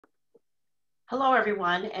Hello,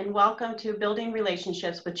 everyone, and welcome to Building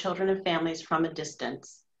Relationships with Children and Families from a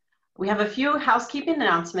Distance. We have a few housekeeping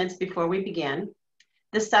announcements before we begin.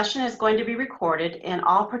 This session is going to be recorded, and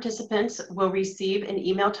all participants will receive an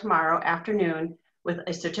email tomorrow afternoon with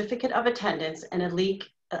a certificate of attendance and a link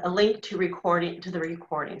to the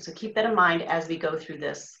recording. So keep that in mind as we go through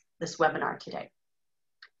this webinar today.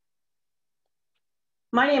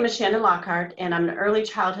 My name is Shannon Lockhart, and I'm an Early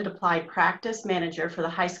Childhood Applied Practice Manager for the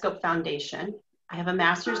HighScope Foundation. I have a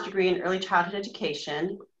master's degree in early childhood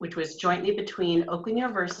education, which was jointly between Oakland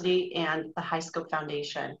University and the HighScope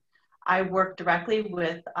Foundation. I work directly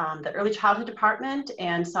with the early childhood department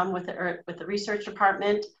and some with the research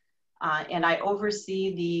department, and I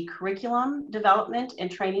oversee the curriculum development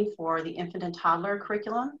and training for the infant and toddler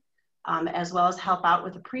curriculum, as well as help out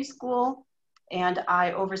with the preschool. And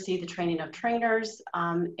I oversee the training of trainers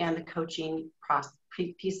and the coaching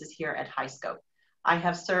pieces here at HighScope. I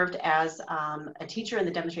have served as a teacher in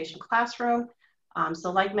the demonstration classroom. So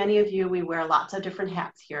like many of you, we wear lots of different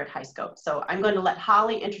hats here at HighScope. So I'm going to let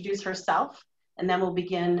Holly introduce herself, and then we'll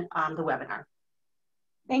begin the webinar.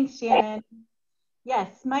 Thanks, Shannon.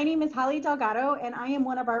 Yes, my name is Holly Delgado, and I am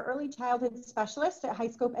one of our early childhood specialists at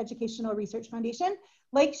HighScope Educational Research Foundation.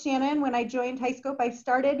 Like Shannon, when I joined HighScope, I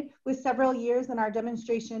started with several years in our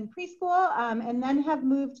demonstration preschool and then have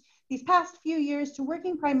moved these past few years to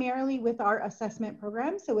working primarily with our assessment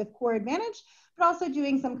program, so with Core Advantage, but also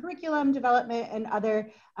doing some curriculum development and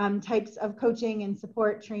other types of coaching and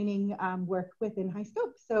support training work within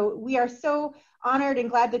HighScope. So we are so honored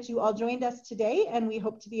and glad that you all joined us today, and we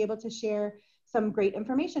hope to be able to share some great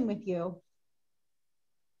information with you.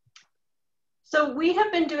 So we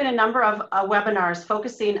have been doing a number of webinars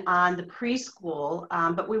focusing on the preschool,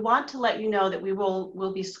 but we want to let you know that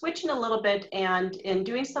we'll be switching a little bit and in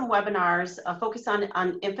doing some webinars focus on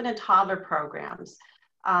infant and toddler programs.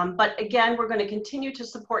 But again, we're going to continue to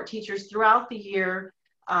support teachers throughout the year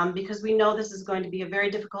because we know this is going to be a very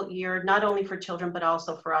difficult year, not only for children, but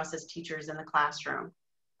also for us as teachers in the classroom.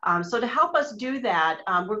 So to help us do that,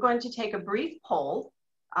 we're going to take a brief poll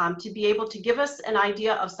to be able to give us an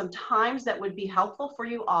idea of some times that would be helpful for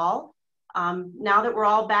you all. Now that we're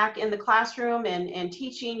all back in the classroom and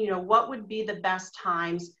teaching, you know, what would be the best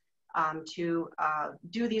times to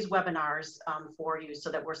do these webinars for you so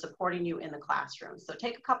that we're supporting you in the classroom. So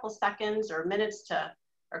take a couple seconds or minutes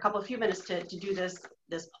or a few minutes to do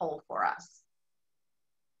this poll for us.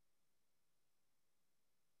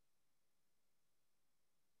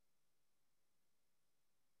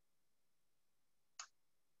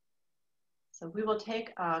 So we will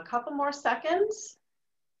take a couple more seconds.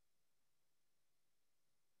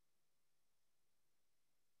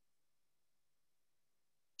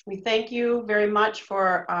 We thank you very much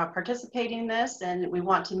for participating in this, and we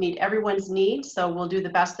want to meet everyone's needs. So we'll do the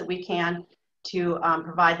best that we can to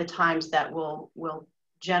provide the times that will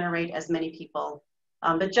generate as many people.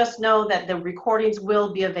 But just know that the recordings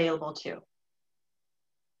will be available too.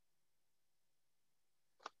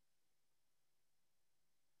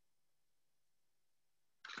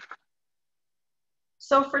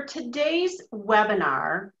 So for today's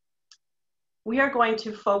webinar, we are going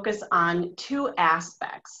to focus on two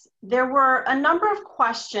aspects. There were a number of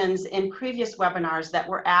questions in previous webinars that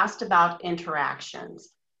were asked about interactions.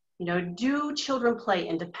 You know, do children play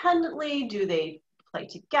independently? Do they play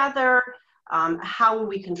together? How will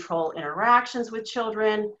we control interactions with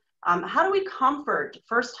children? How do we comfort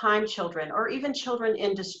first-time children or even children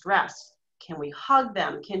in distress? Can we hug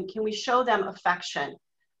them? Can we show them affection?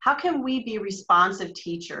 How can we be responsive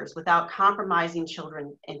teachers without compromising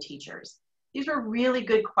children and teachers? These are really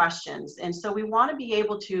good questions. And so we want to be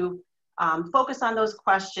able to focus on those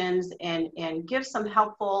questions and give some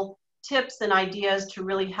helpful tips and ideas to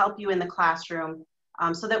really help you in the classroom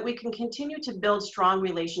so that we can continue to build strong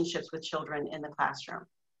relationships with children in the classroom.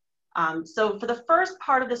 So for the first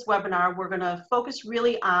part of this webinar, we're going to focus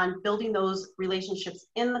really on building those relationships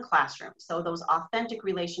in the classroom. So those authentic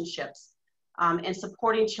relationships. And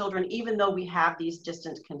supporting children even though we have these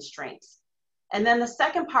distance constraints. And then the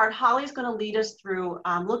second part, Holly's going to lead us through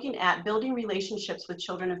looking at building relationships with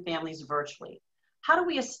children and families virtually. How do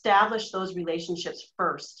we establish those relationships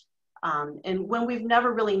first? And when we've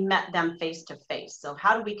never really met them face to face. So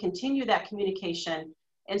how do we continue that communication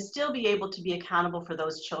and still be able to be accountable for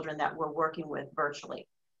those children that we're working with virtually?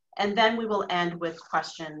 And then we will end with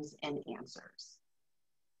questions and answers.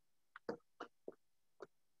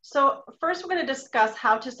 So first, we're going to discuss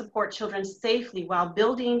how to support children safely while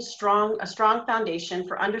building a strong foundation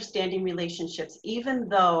for understanding relationships, even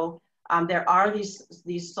though there are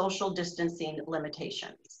these social distancing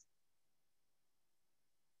limitations.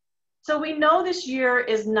 So we know this year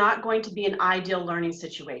is not going to be an ideal learning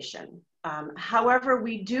situation. However,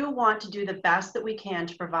 we do want to do the best that we can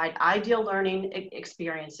to provide ideal learning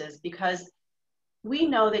experiences, because we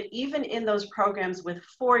know that even in those programs with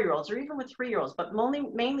 4-year-olds or even with 3-year-olds, but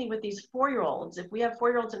mainly with these 4-year-olds, if we have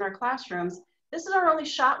 4-year-olds in our classrooms, this is our only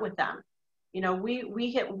shot with them. You know,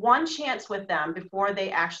 we get one chance with them before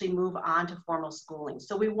they actually move on to formal schooling.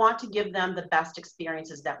 So we want to give them the best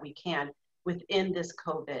experiences that we can within this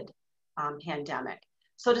COVID pandemic.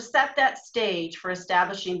 So to set that stage for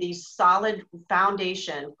establishing these solid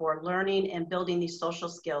foundation for learning and building these social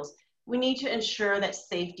skills, we need to ensure that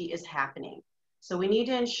safety is happening. So we need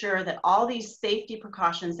to ensure that all these safety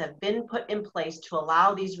precautions have been put in place to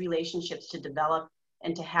allow these relationships to develop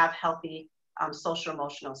and to have healthy social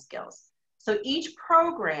emotional skills. So each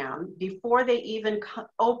program, before they even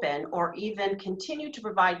open or even continue to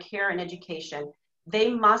provide care and education,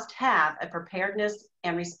 they must have a preparedness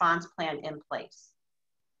and response plan in place.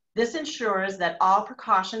 This ensures that all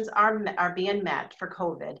precautions are being met for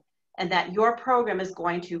COVID, and that your program is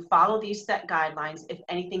going to follow these set guidelines if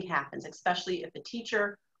anything happens, especially if a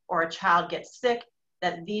teacher or a child gets sick,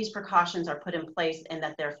 that these precautions are put in place and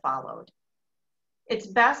that they're followed. It's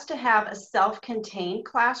best to have a self-contained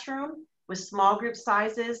classroom with small group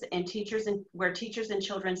sizes and where teachers and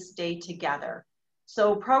children stay together.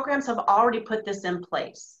 So programs have already put this in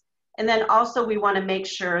place. And then also we want to make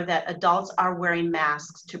sure that adults are wearing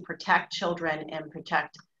masks to protect children and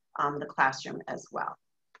protect the classroom as well.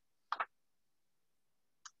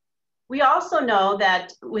 We also know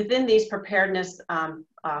that within these preparedness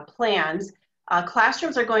plans,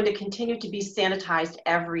 classrooms are going to continue to be sanitized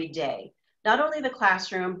every day. Not only the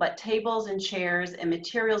classroom, but tables and chairs and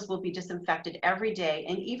materials will be disinfected every day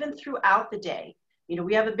and even throughout the day. You know,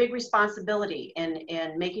 we have a big responsibility in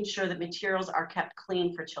making sure that materials are kept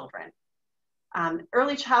clean for children. The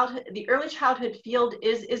early childhood field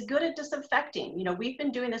is good at disinfecting. You know, we've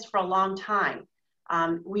been doing this for a long time.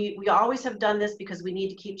 We always have done this because we need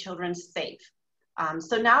to keep children safe.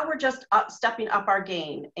 So now we're just stepping up our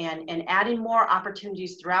game and adding more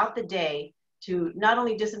opportunities throughout the day to not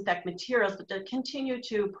only disinfect materials, but to continue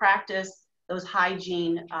to practice those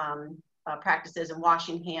hygiene practices and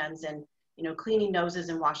washing hands and, you know, cleaning noses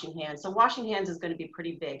and washing hands. So washing hands is going to be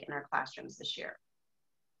pretty big in our classrooms this year.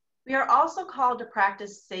 We are also called to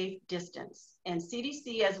practice safe distance, and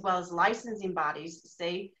CDC as well as licensing bodies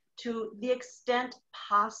say to the extent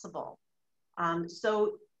possible.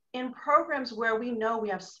 So in programs where we know we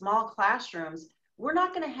have small classrooms, we're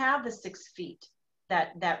not going to have the 6 feet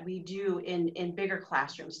that we do in bigger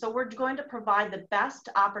classrooms. So we're going to provide the best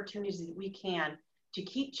opportunities that we can to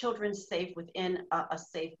keep children safe within a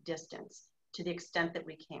safe distance to the extent that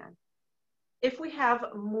we can. If we have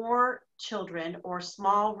more children or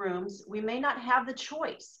small rooms, we may not have the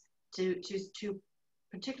choice to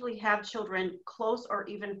particularly have children close or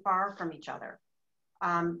even far from each other.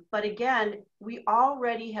 But again, we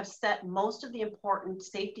already have set most of the important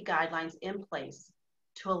safety guidelines in place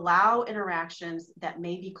to allow interactions that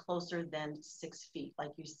may be closer than 6 feet,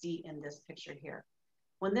 like you see in this picture here.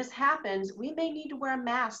 When this happens, we may need to wear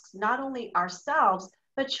masks, not only ourselves,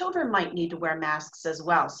 but children might need to wear masks as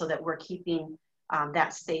well, so that we're keeping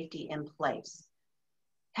that safety in place.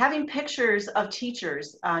 Having pictures of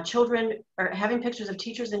teachers, having pictures of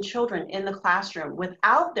teachers and children in the classroom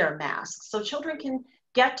without their masks, so children can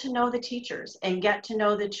get to know the teachers and get to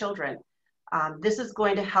know the children. This is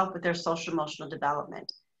going to help with their social emotional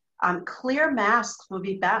development. Clear masks will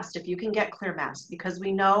be best if you can get clear masks, because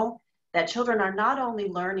we know that children are not only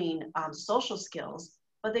learning social skills,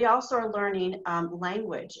 but they also are learning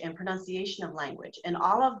language and pronunciation of language. And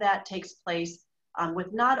all of that takes place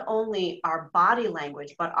with not only our body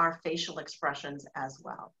language, but our facial expressions as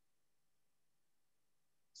well.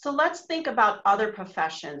 So let's think about other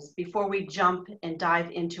professions before we jump and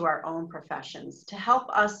dive into our own professions to help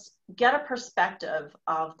us get a perspective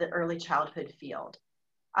of the early childhood field.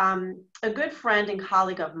 A good friend and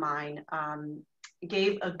colleague of mine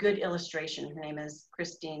gave a good illustration. Her name is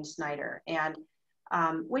Christine Snyder. And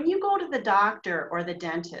when you go to the doctor or the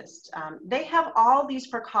dentist, they have all these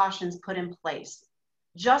precautions put in place,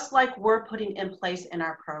 just like we're putting in place in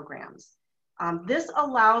our programs. This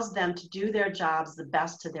allows them to do their jobs the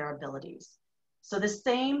best to their abilities. So the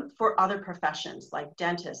same for other professions like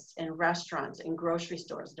dentists and restaurants and grocery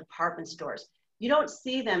stores, department stores. You don't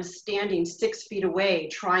see them standing 6 feet away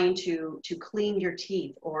trying to clean your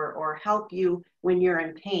teeth or help you when you're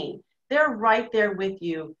in pain. They're right there with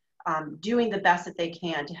you, doing the best that they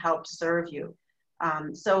can to help serve you.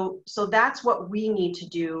 So that's what we need to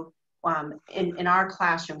do in our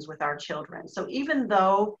classrooms with our children. So even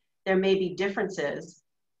though there may be differences,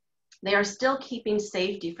 They are still keeping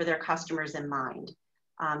safety for their customers in mind.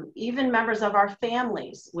 Even members of our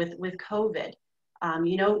families with COVID,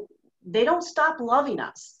 you know, they don't stop loving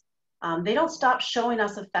us. They don't stop showing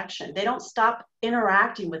us affection. They don't stop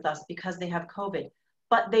interacting with us because they have COVID,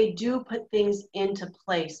 but they do put things into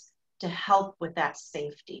place to help with that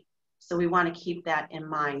safety. So we want to keep that in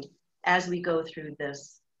mind as we go through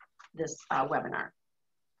this webinar.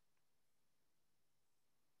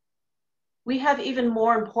 We have even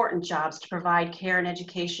more important jobs to provide care and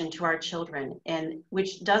education to our children, and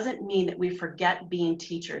which doesn't mean that we forget being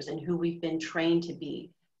teachers and who we've been trained to be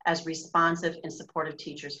as responsive and supportive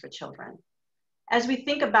teachers for children. As we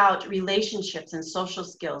think about relationships and social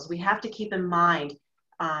skills, we have to keep in mind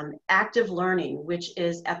active learning, which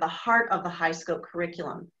is at the heart of the HighScope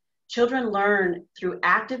curriculum. Children learn through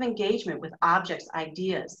active engagement with objects,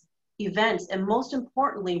 ideas, events, and most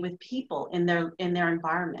importantly, with people in their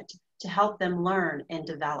environment to help them learn and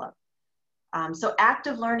develop. So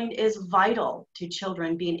active learning is vital to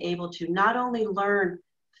children being able to not only learn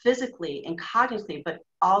physically and cognitively, but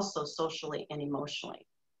also socially and emotionally.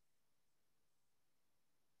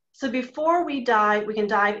 So before we can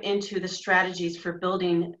dive into the strategies for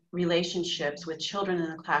building relationships with children in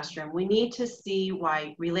the classroom, we need to see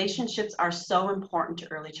why relationships are so important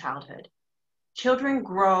to early childhood. Children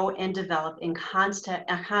grow and develop in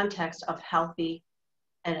a context of healthy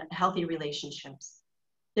relationships.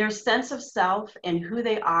 Their sense of self and who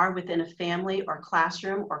they are within a family or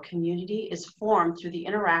classroom or community is formed through the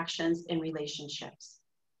interactions and relationships.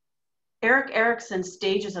 Erik Erikson's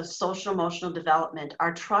stages of social emotional development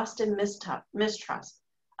are trust and mistrust,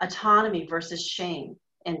 autonomy versus shame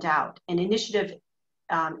and doubt, and initiative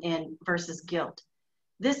versus guilt.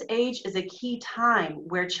 This age is a key time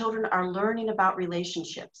where children are learning about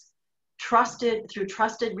relationships, through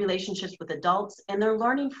trusted relationships with adults, and they're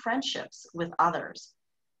learning friendships with others.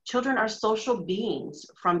 Children are social beings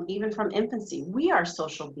even from infancy. We are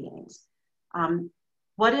social beings.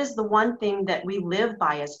 What is the one thing that we live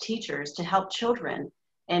by as teachers to help children?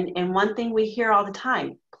 And one thing we hear all the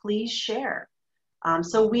time, please share.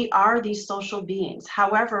 So we are these social beings.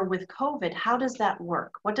 However, with COVID, how does that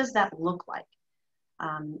work? What does that look like?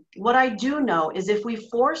 What I do know is if we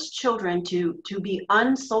force children to be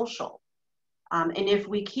unsocial, and if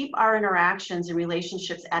we keep our interactions and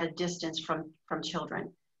relationships at a distance from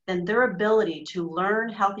children, then their ability to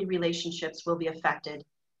learn healthy relationships will be affected,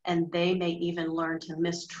 and they may even learn to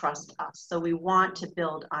mistrust us. So we want to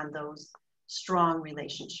build on those strong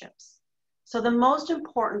relationships. So the most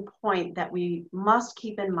important point that we must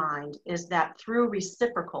keep in mind is that through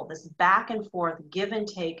reciprocal, this back and forth, give and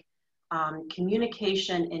take,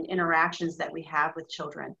 communication and interactions that we have with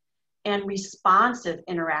children, and responsive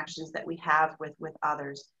interactions that we have with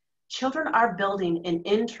others, children are building an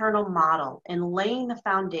internal model and laying the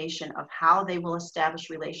foundation of how they will establish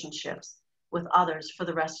relationships with others for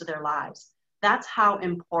the rest of their lives. That's how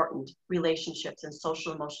important relationships and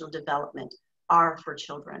social emotional development are for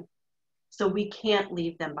children. So we can't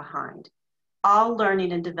leave them behind. All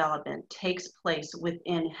learning and development takes place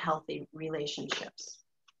within healthy relationships.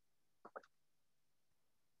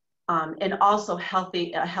 And also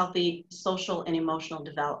healthy social and emotional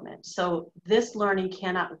development. So this learning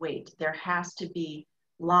cannot wait. There has to be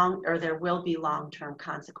there will be long-term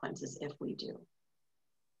consequences if we do.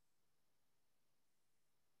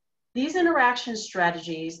 These interaction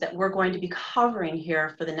strategies that we're going to be covering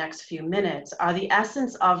here for the next few minutes are the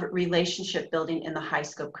essence of relationship building in the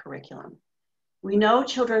HighScope curriculum. We know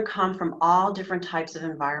children come from all different types of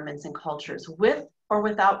environments and cultures, with or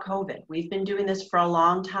without COVID. We've been doing this for a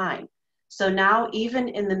long time. So now, even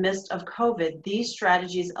in the midst of COVID, these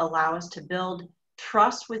strategies allow us to build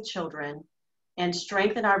trust with children and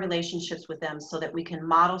strengthen our relationships with them so that we can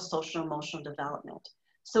model social emotional development.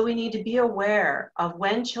 So we need to be aware of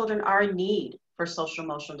when children are in need for social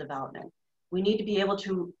emotional development. We need to be able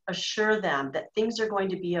to assure them that things are going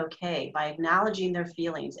to be okay by acknowledging their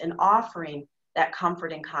feelings and offering that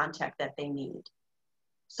comfort and contact that they need.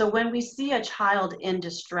 So when we see a child in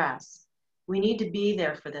distress, we need to be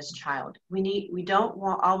there for this child. We don't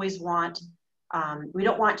want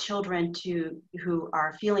children who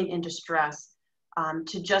are feeling in distress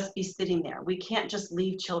to just be sitting there. We can't just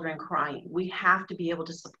leave children crying. We have to be able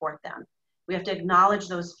to support them. We have to acknowledge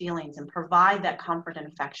those feelings and provide that comfort and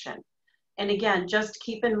affection. And again, just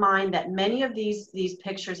keep in mind that many of these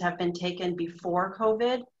pictures have been taken before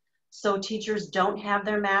COVID, so teachers don't have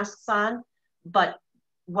their masks on, but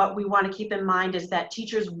what we want to keep in mind is that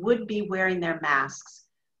teachers would be wearing their masks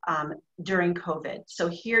during COVID. So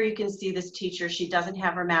here you can see this teacher, she doesn't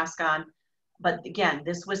have her mask on, but again,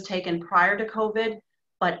 this was taken prior to COVID.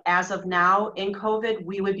 But as of now, in COVID,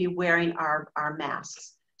 we would be wearing our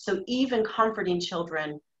masks. So even comforting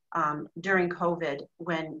children during COVID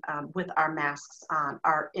with our masks on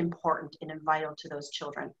are important and vital to those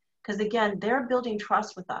children. Because again, they're building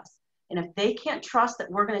trust with us. And if they can't trust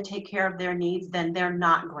that we're going to take care of their needs, then they're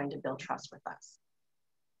not going to build trust with us.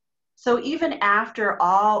 So even after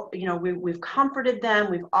all, we've comforted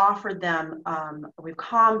them, we've offered them, we've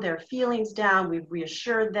calmed their feelings down, we've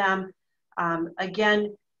reassured them.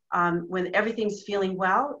 When everything's feeling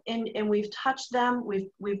well and we've touched them,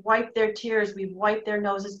 we've wiped their tears, we've wiped their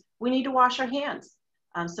noses, we need to wash our hands.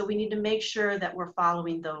 So we need to make sure that we're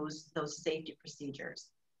following those safety procedures.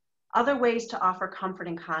 Other ways to offer comfort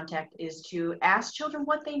and contact is to ask children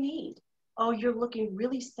what they need. Oh, you're looking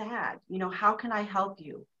really sad. How can I help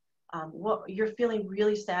you? You're feeling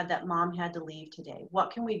really sad that mom had to leave today.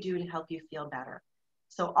 What can we do to help you feel better?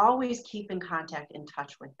 So always keep in contact, in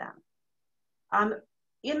touch with them.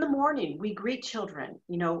 In the morning, we greet children,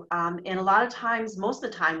 and a lot of times, most of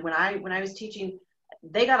the time when I was teaching,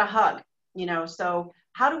 they got a hug, so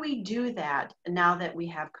how do we do that now that we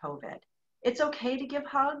have COVID? It's okay to give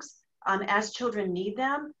hugs as children need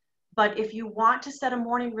them, but if you want to set a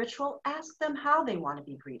morning ritual, ask them how they want to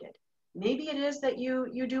be greeted. Maybe it is that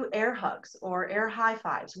you do air hugs or air high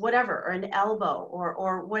fives, whatever, or an elbow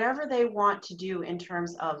or whatever they want to do in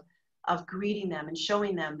terms of greeting them and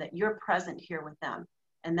showing them that you're present here with them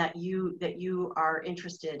and that you are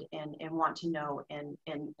interested in and want to know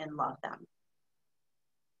and love them.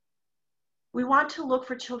 We want to look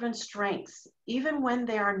for children's strengths, even when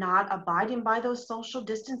they are not abiding by those social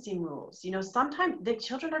distancing rules. Sometimes the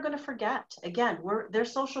children are going to forget. Again, they're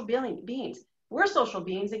social beings. We're social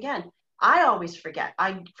beings again. I always forget.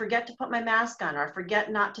 I forget to put my mask on, or I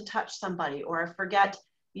forget not to touch somebody, or I forget,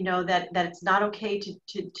 that it's not okay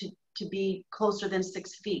to be closer than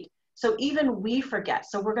 6 feet. So even we forget.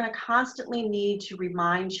 So we're going to constantly need to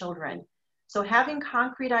remind children. So having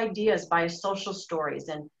concrete ideas by social stories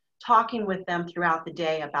and talking with them throughout the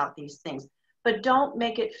day about these things, but don't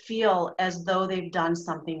make it feel as though they've done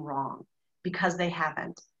something wrong, because they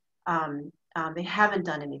haven't. They haven't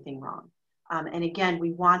done anything wrong. And again,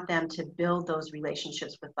 we want them to build those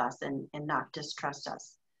relationships with us and not distrust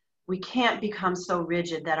us. We can't become so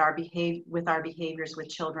rigid that our behaviors with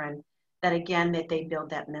children that they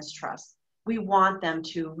build that mistrust. We want them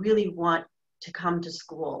to really want to come to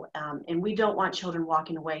school. And we don't want children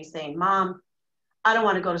walking away saying, Mom, I don't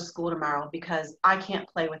want to go to school tomorrow because I can't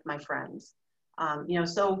play with my friends.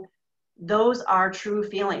 So those are true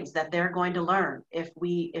feelings that they're going to learn if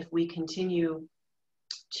we continue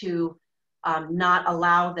to not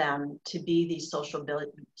allow them to be these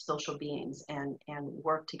social beings and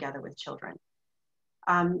work together with children.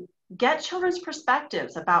 Get children's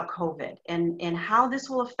perspectives about COVID and how this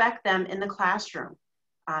will affect them in the classroom.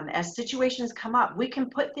 As situations come up, we can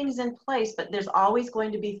put things in place, but there's always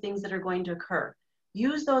going to be things that are going to occur.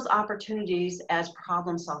 Use those opportunities as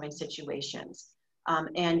problem-solving situations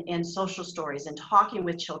and social stories and talking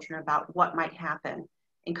with children about what might happen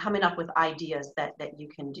and coming up with ideas that you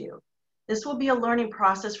can do. This will be a learning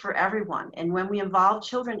process for everyone. And when we involve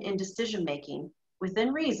children in decision-making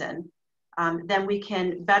within reason, then we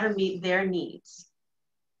can better meet their needs.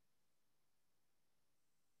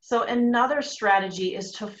 So another strategy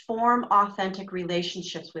is to form authentic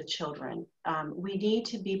relationships with children. We need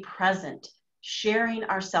to be present, sharing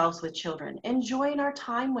ourselves with children, enjoying our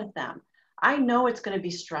time with them. I know it's going to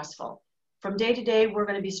be stressful. From day to day, we're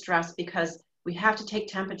going to be stressed because we have to take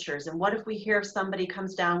temperatures. And what if we hear if somebody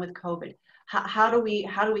comes down with COVID? How do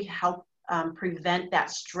we help prevent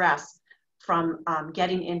that stress from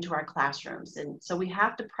getting into our classrooms? And so we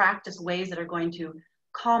have to practice ways that are going to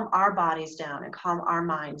calm our bodies down and calm our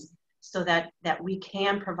minds so that we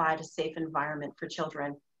can provide a safe environment for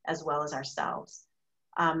children as well as ourselves.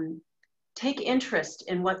 Take interest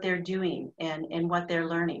in what they're doing and what they're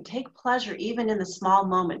learning. Take pleasure even in the small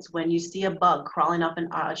moments when you see a bug crawling up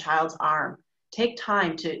a child's arm. Take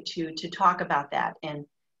time to talk about that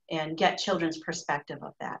and get children's perspective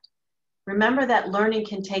of that. Remember that learning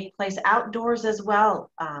can take place outdoors as well.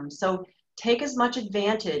 So take as much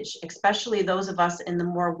advantage, especially those of us in the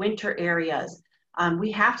more winter areas.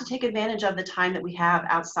 We have to take advantage of the time that we have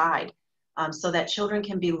outside so that children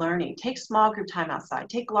can be learning. Take small group time outside,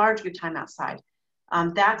 take large group time outside.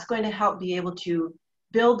 That's going to help be able to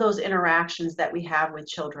build those interactions that we have with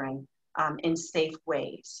children in safe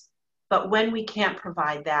ways. But when we can't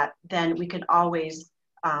provide that, then we can always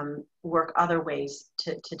work other ways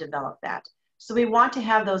to develop that. So we want to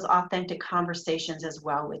have those authentic conversations as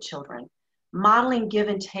well with children. Modeling give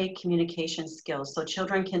and take communication skills so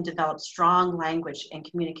children can develop strong language and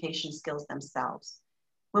communication skills themselves.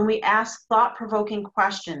 when we ask thought-provoking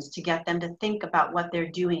questions to get them to think about what they're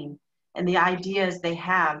doing and the ideas they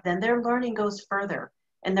have, then their learning goes further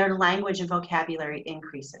and their language and vocabulary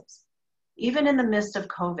increases. Even in the midst of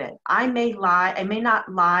COVID, I may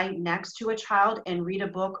not lie next to a child and read a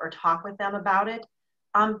book or talk with them about it.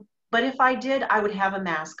 But if I did, I would have a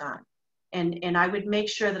mask on, and I would make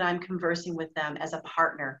sure that I'm conversing with them as a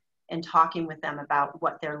partner and talking with them about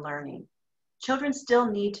what they're learning. Children still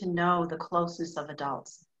need to know the closeness of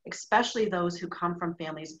adults, especially those who come from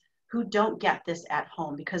families who don't get this at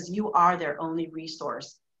home, because you are their only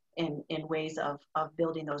resource in ways of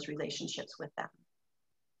building those relationships with them.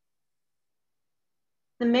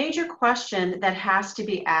 The major question that has to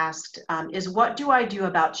be asked is, what do I do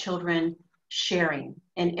about children sharing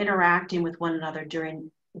and interacting with one another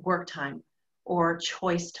during work time or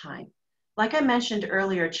choice time? Like I mentioned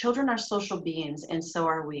earlier, children are social beings, and so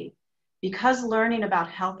are we. Because learning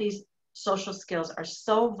about healthy social skills are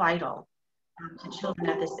so vital to children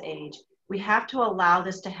at this age, we have to allow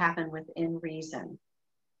this to happen within reason.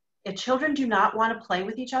 If children do not want to play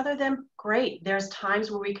with each other, then great. There's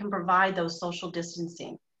times where we can provide those social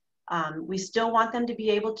distancing. We still want them to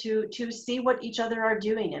be able to see what each other are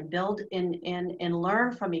doing and build and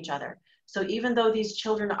learn from each other. So even though these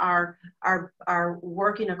children are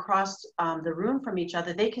working across the room from each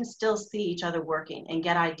other, they can still see each other working and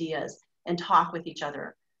get ideas and talk with each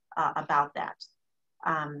other about that.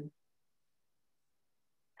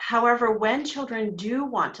 However, when children do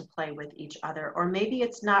want to play with each other, or maybe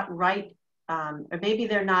it's not right, or maybe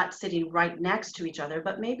they're not sitting right next to each other,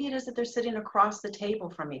 but maybe it is that they're sitting across the table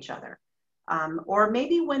from each other. Or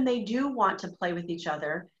maybe when they do want to play with each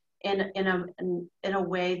other in a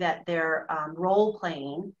way that they're role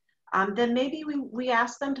playing, then maybe we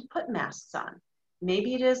ask them to put masks on.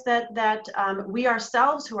 Maybe it is that we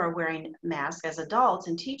ourselves who are wearing masks as adults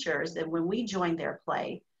and teachers, and when we join their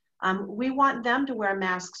play, we want them to wear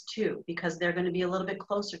masks too, because they're going to be a little bit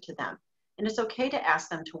closer to them. And it's okay to ask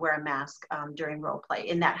them to wear a mask during role play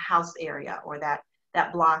in that house area or that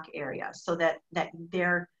block area, so that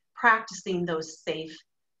they're practicing those safe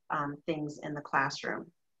things in the classroom.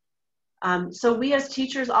 So we as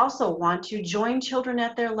teachers also want to join children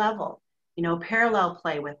at their level, parallel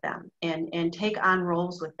play with them and take on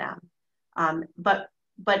roles with them.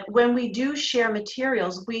 But when we do share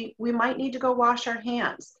materials, we might need to go wash our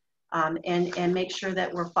hands and make sure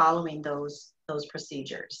that we're following those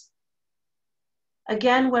procedures.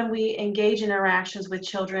 Again, when we engage in interactions with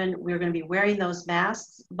children, we're going to be wearing those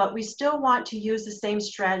masks, but we still want to use the same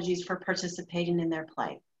strategies for participating in their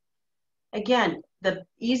play. Again, the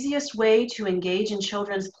easiest way to engage in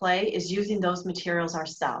children's play is using those materials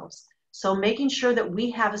ourselves. So making sure that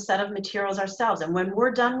we have a set of materials ourselves, and when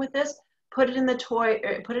we're done with this, put it in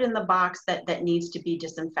the box that needs to be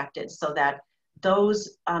disinfected, so that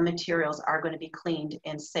those materials are going to be cleaned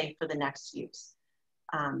and safe for the next use.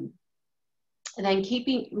 And then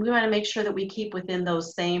we want to make sure that we keep within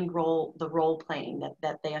those same the role playing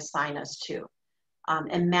that they assign us to,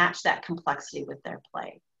 and match that complexity with their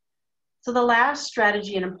play. So the last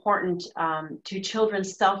strategy and important to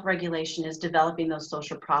children's self-regulation is developing those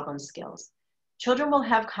social problem skills. Children will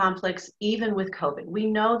have conflicts even with COVID. We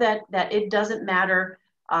know that it doesn't matter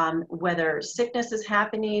whether sickness is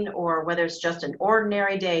happening or whether it's just an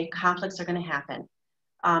ordinary day, conflicts are going to happen.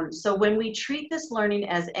 So when we treat this learning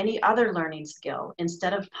as any other learning skill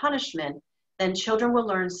instead of punishment, then children will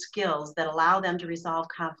learn skills that allow them to resolve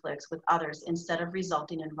conflicts with others instead of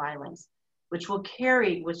resulting in violence, which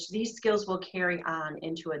these skills will carry on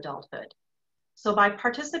into adulthood. So by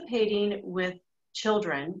participating with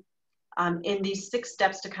children in these 6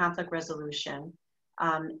 steps to conflict resolution,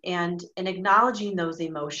 and acknowledging those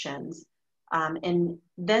emotions, and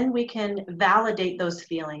then we can validate those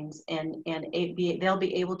feelings, and they'll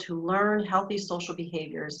be able to learn healthy social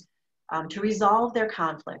behaviors to resolve their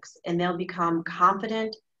conflicts, and they'll become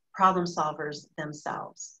confident problem solvers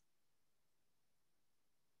themselves.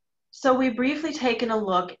 So we've briefly taken a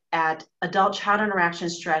look at adult-child interaction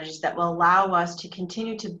strategies that will allow us to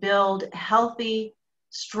continue to build healthy,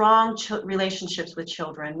 strong relationships with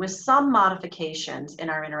children with some modifications in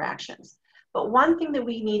our interactions. But one thing that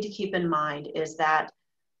we need to keep in mind is that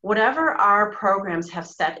whatever our programs have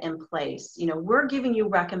set in place, we're giving you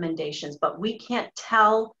recommendations, but we can't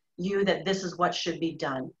tell you that this is what should be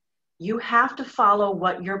done. You have to follow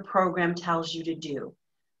what your program tells you to do.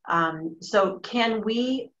 So can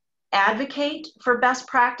we advocate for best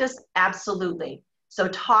practice? Absolutely. So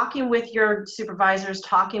talking with your supervisors,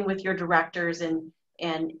 talking with your directors, and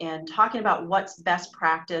talking about what's best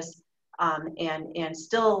practice, and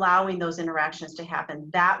still allowing those interactions to happen,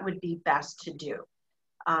 that would be best to do.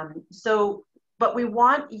 So but we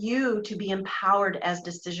want you to be empowered as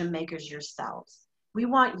decision makers yourselves. We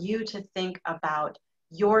want you to think about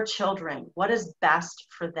your children. What is best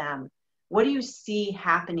for them? What do you see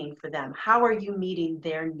happening for them? How are you meeting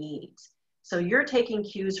their needs? So you're taking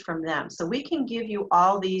cues from them. So we can give you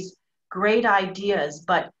all these great ideas,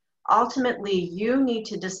 but ultimately you need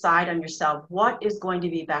to decide on yourself what is going to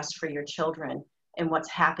be best for your children and what's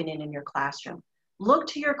happening in your classroom. Look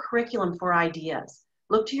to your curriculum for ideas.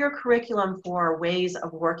 Look to your curriculum for ways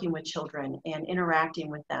of working with children and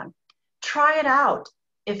interacting with them. Try it out.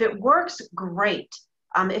 If it works, great.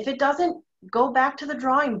 If it doesn't, go back to the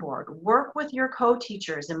drawing board. Work with your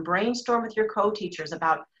co-teachers and brainstorm with your co-teachers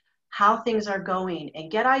about how things are going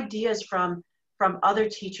and get ideas from other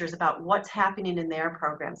teachers about what's happening in their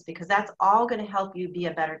programs, because that's all going to help you be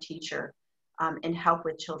a better teacher and help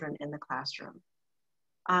with children in the classroom.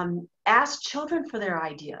 Ask children for their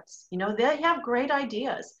ideas. You know, they have great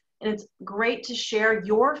ideas, and it's great to share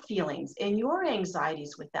your feelings and your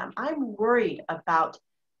anxieties with them. I'm worried about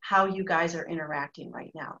how you guys are interacting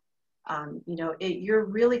right now. You know, you're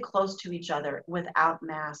really close to each other without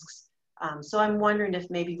masks. So I'm wondering if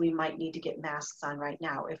maybe we might need to get masks on right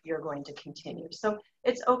now if you're going to continue. So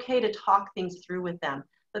it's okay to talk things through with them,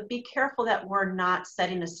 but be careful that we're not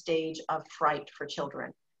setting a stage of fright for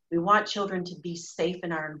children. We want children to be safe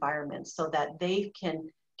in our environment so that they can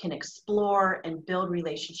explore and build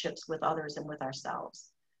relationships with others and with ourselves.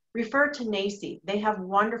 Refer to NACCE. They have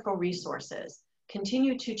wonderful resources.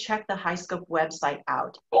 Continue to check the HighScope website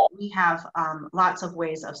out. We have lots of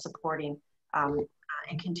ways of supporting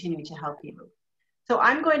and continue to help you. So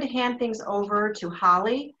I'm going to hand things over to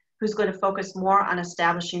Holly, who's going to focus more on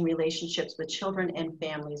establishing relationships with children and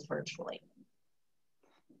families virtually.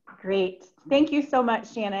 Great. Thank you so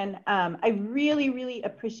much, Shannon. I really, really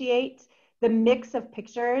appreciate the mix of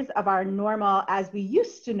pictures of our normal as we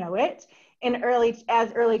used to know it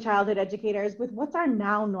as early childhood educators with what's our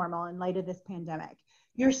now normal in light of this pandemic.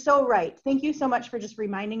 You're so right. Thank you so much for just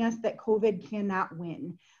reminding us that COVID cannot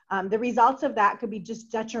win. The results of that could be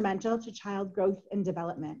just detrimental to child growth and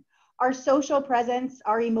development. Our social presence,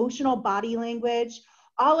 our emotional body language,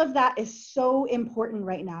 all of that is so important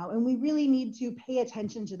right now, and we really need to pay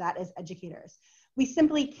attention to that as educators. We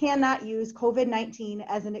simply cannot use COVID-19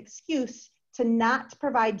 as an excuse to not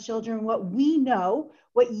provide children what we know,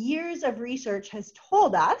 what years of research has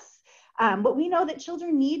told us, what we know that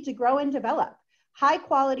children need to grow and develop. High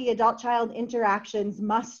quality adult-child interactions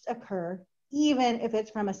must occur, even if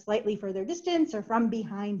it's from a slightly further distance or from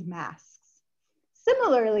behind masks.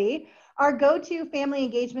 Similarly, our go-to family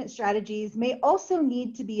engagement strategies may also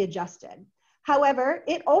need to be adjusted. However,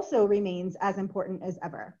 it also remains as important as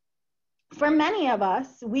ever. For many of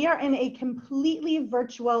us, we are in a completely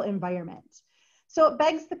virtual environment. So it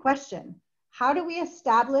begs the question, how do we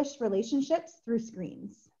establish relationships through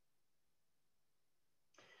screens?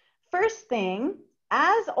 First thing,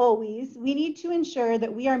 as always, we need to ensure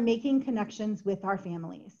that we are making connections with our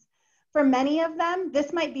families. For many of them,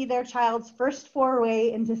 this might be their child's first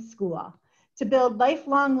foray into school. To build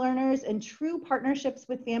lifelong learners and true partnerships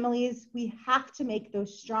with families, we have to make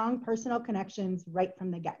those strong personal connections right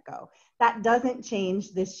from the get-go. That doesn't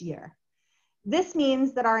change this year. This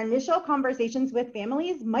means that our initial conversations with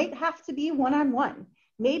families might have to be one-on-one.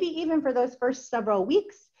 Maybe even for those first several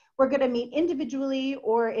weeks, we're going to meet individually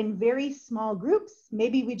or in very small groups.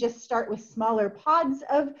 Maybe we just start with smaller pods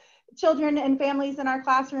of children and families in our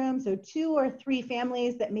classroom, so 2 or 3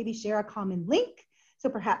 families that maybe share a common link. So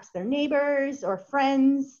perhaps they're neighbors or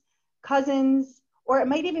friends, cousins, or it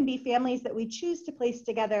might even be families that we choose to place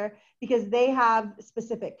together because they have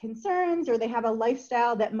specific concerns or they have a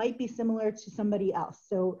lifestyle that might be similar to somebody else.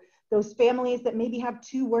 So those families that maybe have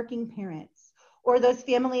 2 working parents, or those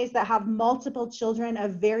families that have multiple children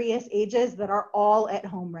of various ages that are all at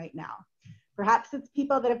home right now. Perhaps it's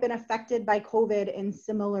people that have been affected by COVID in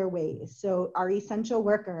similar ways. So our essential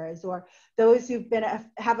workers, or those who've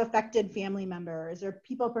have affected family members, or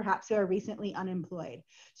people perhaps who are recently unemployed.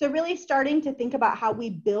 So really starting to think about how we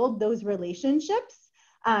build those relationships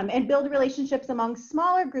and build relationships among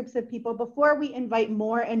smaller groups of people before we invite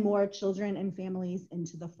more and more children and families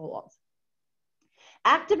into the fold.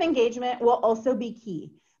 Active engagement will also be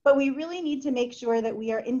key, but we really need to make sure that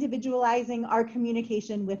we are individualizing our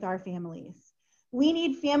communication with our families. We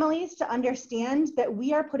need families to understand that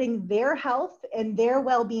we are putting their health and their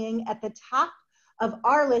well-being at the top of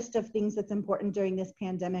our list of things that's important during this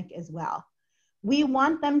pandemic as well. We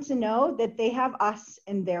want them to know that they have us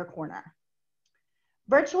in their corner.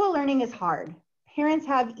 Virtual learning is hard. Parents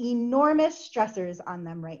have enormous stressors on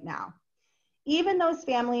them right now. Even those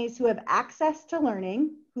families who have access to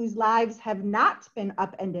learning, whose lives have not been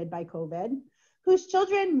upended by COVID, whose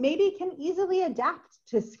children maybe can easily adapt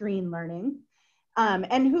to screen learning,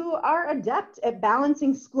 and who are adept at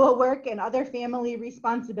balancing schoolwork and other family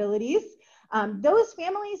responsibilities. Those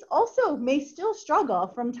families also may still struggle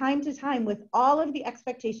from time to time with all of the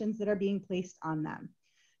expectations that are being placed on them.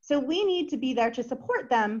 So we need to be there to support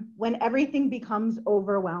them when everything becomes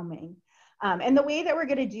overwhelming. And the way that we're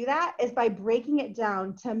going to do that is by breaking it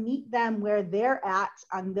down to meet them where they're at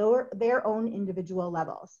on their own individual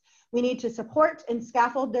levels. We need to support and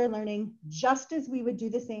scaffold their learning just as we would do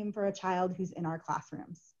the same for a child who's in our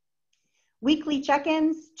classrooms. Weekly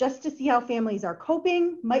check-ins, just to see how families are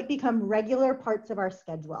coping, might become regular parts of our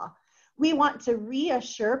schedule. We want to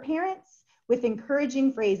reassure parents with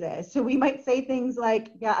encouraging phrases. So we might say things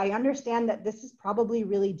like, yeah, I understand that this is probably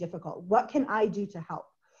really difficult. What can I do to help?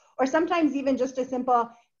 Or sometimes even just a simple,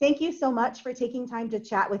 thank you so much for taking time to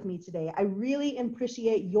chat with me today. I really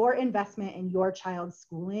appreciate your investment in your child's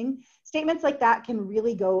schooling. Statements like that can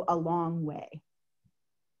really go a long way.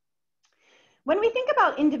 When we think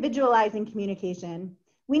about individualizing communication,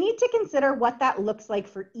 we need to consider what that looks like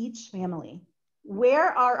for each family.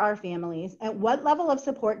 Where are our families and what level of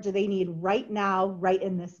support do they need right now, right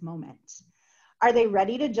in this moment? Are they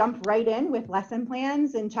ready to jump right in with lesson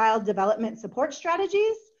plans and child development support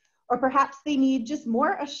strategies? Or perhaps they need just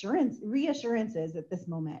more reassurances at this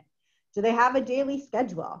moment. Do they have a daily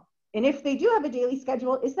schedule? And if they do have a daily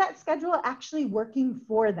schedule, is that schedule actually working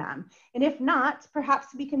for them? And if not,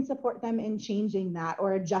 perhaps we can support them in changing that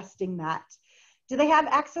or adjusting that. Do they have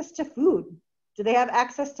access to food? Do they have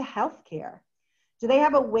access to healthcare? Do they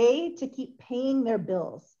have a way to keep paying their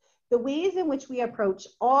bills? The ways in which we approach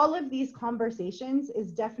all of these conversations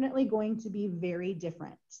is definitely going to be very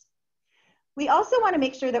different. We also want to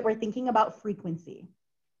make sure that we're thinking about frequency.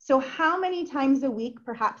 So how many times a week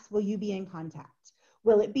perhaps will you be in contact?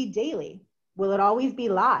 Will it be daily? Will it always be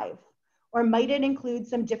live? Or might it include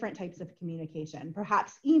some different types of communication,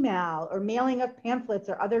 perhaps email or mailing of pamphlets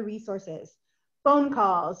or other resources, phone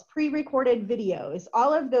calls, pre-recorded videos?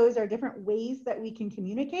 All of those are different ways that we can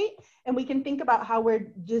communicate, and we can think about how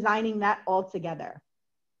we're designing that all together.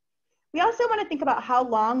 We also want to think about how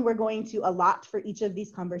long we're going to allot for each of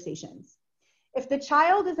these conversations. If the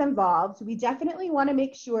child is involved, we definitely want to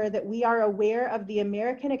make sure that we are aware of the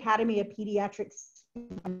American Academy of Pediatrics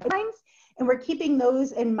guidelines, and we're keeping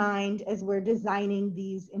those in mind as we're designing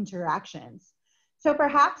these interactions. So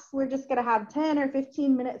perhaps we're just going to have 10 or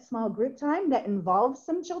 15-minute small group time that involves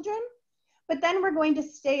some children, but then we're going to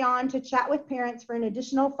stay on to chat with parents for an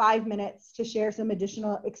additional 5 minutes to share some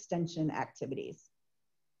additional extension activities.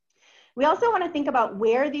 We also want to think about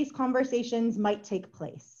where these conversations might take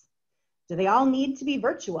place. Do they all need to be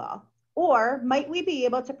virtual? Or might we be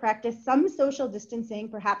able to practice some social distancing,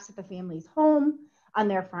 perhaps at the family's home, on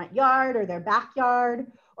their front yard or their backyard,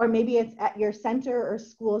 or maybe it's at your center or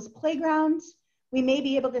school's playground? We may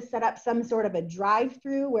be able to set up some sort of a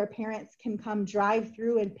drive-through where parents can come drive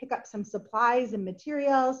through and pick up some supplies and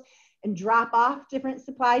materials and drop off different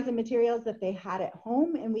supplies and materials that they had at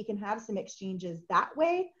home, and we can have some exchanges that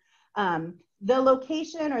way. The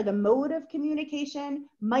location or the mode of communication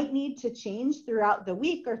might need to change throughout the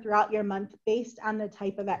week or throughout your month based on the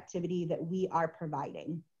type of activity that we are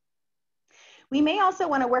providing. We may also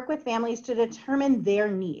want to work with families to determine their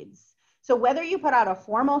needs. So whether you put out a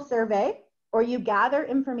formal survey or you gather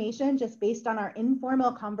information just based on our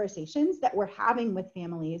informal conversations that we're having with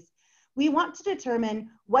families, we want to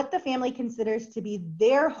determine what the family considers to be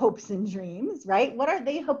their hopes and dreams, right? What are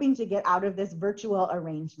they hoping to get out of this virtual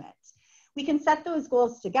arrangement? We can set those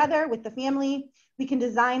goals together with the family. We can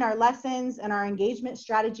design our lessons and our engagement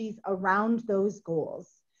strategies around those goals.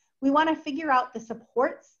 We want to figure out the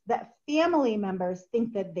supports that family members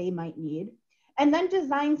think that they might need, and then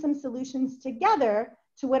design some solutions together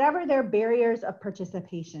to whatever their barriers of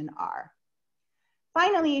participation are.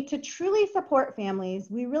 Finally, to truly support families,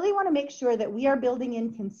 we really want to make sure that we are building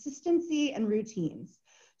in consistency and routines.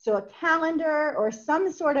 So a calendar or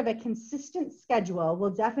some sort of a consistent schedule will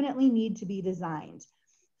definitely need to be designed.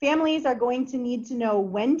 Families are going to need to know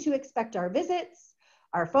when to expect our visits,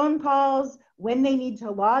 our phone calls, when they need to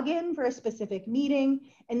log in for a specific meeting,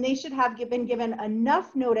 and they should have been given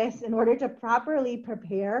enough notice in order to properly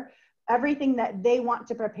prepare everything that they want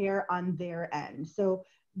to prepare on their end, so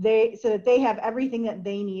that they have everything that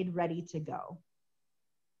they need ready to go.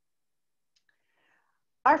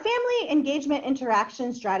 Our family engagement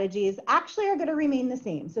interaction strategies actually are going to remain the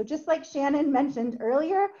same. So just like Shannon mentioned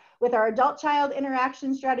earlier, with our adult-child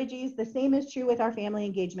interaction strategies, the same is true with our family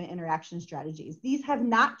engagement interaction strategies. These have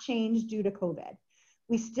not changed due to COVID.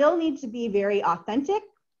 We still need to be very authentic.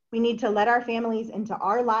 We need to let our families into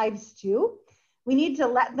our lives too. We need to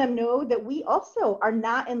let them know that we also are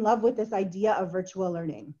not in love with this idea of virtual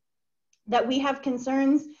learning, that we have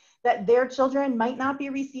concerns that their children might not be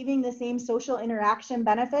receiving the same social interaction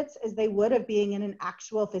benefits as they would of being in an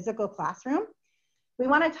actual physical classroom. We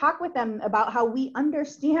want to talk with them about how we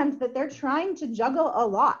understand that they're trying to juggle a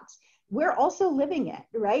lot. We're also living it,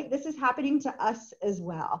 right? This is happening to us as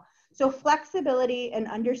well. So flexibility and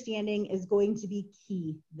understanding is going to be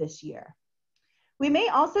key this year. We may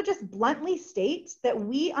also just bluntly state that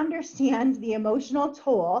we understand the emotional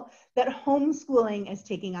toll that homeschooling is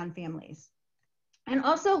taking on families. And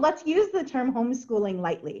also, let's use the term homeschooling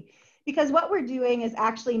lightly, because what we're doing is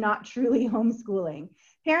actually not truly homeschooling.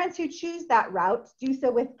 Parents who choose that route do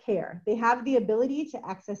so with care. They have the ability to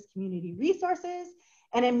access community resources,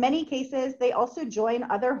 and in many cases, they also join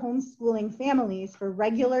other homeschooling families for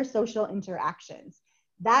regular social interactions.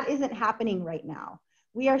 That isn't happening right now.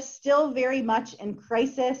 We are still very much in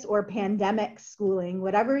crisis or pandemic schooling,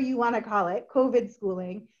 whatever you want to call it, COVID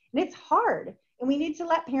schooling, and it's hard. And we need to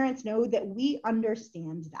let parents know that we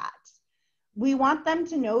understand that. We want them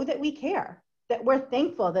to know that we care, that we're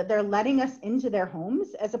thankful that they're letting us into their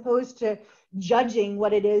homes, as opposed to judging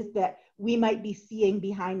what it is that we might be seeing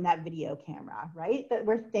behind that video camera, right? That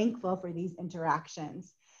we're thankful for these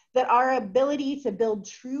interactions, that our ability to build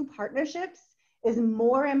true partnerships is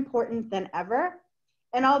more important than ever.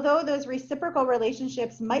 And although those reciprocal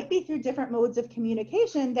relationships might be through different modes of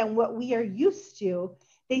communication than what we are used to,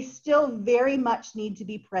 they still very much need to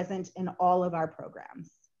be present in all of our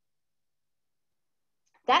programs.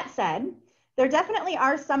 That said, there definitely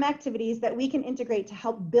are some activities that we can integrate to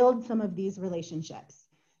help build some of these relationships.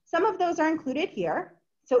 Some of those are included here.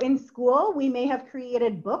 So in school, we may have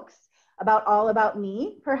created books about all about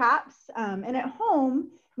me, perhaps, and at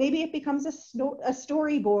home, maybe it becomes a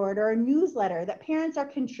storyboard or a newsletter that parents are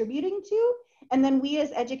contributing to, and then we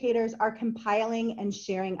as educators are compiling and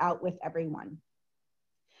sharing out with everyone.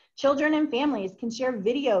 Children and families can share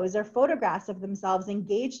videos or photographs of themselves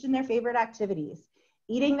engaged in their favorite activities,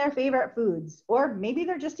 eating their favorite foods, or maybe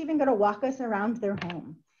they're just even going to walk us around their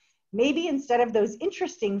home. Maybe instead of those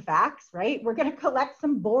interesting facts, right, we're going to collect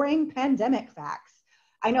some boring pandemic facts.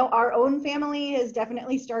 I know our own family has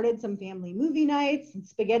definitely started some family movie nights, and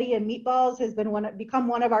spaghetti and meatballs has become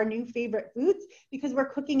one of our new favorite foods because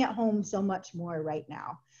we're cooking at home so much more right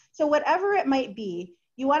now. So whatever it might be,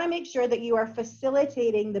 you want to make sure that you are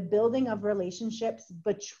facilitating the building of relationships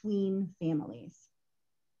between families.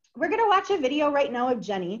 We're going to watch a video right now of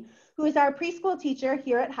Jenny, who is our preschool teacher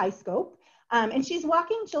here at HighScope, and she's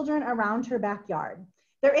walking children around her backyard.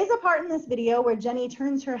 There is a part in this video where Jenny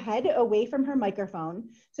turns her head away from her microphone,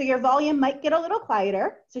 so your volume might get a little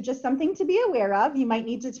quieter, so just something to be aware of. You might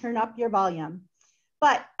need to turn up your volume.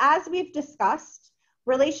 But as we've discussed,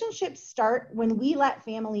 relationships start when we let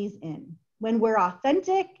families in, when we're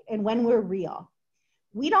authentic and when we're real.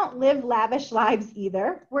 We don't live lavish lives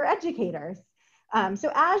either, we're educators.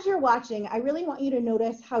 So as you're watching, I really want you to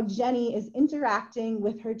notice how Jenny is interacting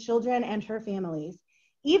with her children and her families.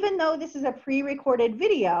 Even though this is a pre-recorded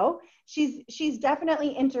video, she's definitely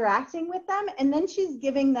interacting with them, and then she's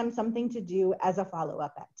giving them something to do as a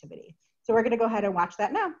follow-up activity. So we're gonna go ahead and watch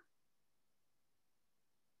that now.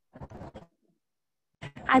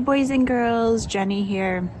 Hi boys and girls, Jenny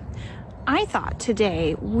here. I thought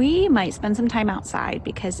today we might spend some time outside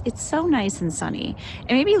because it's so nice and sunny,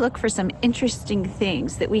 and maybe look for some interesting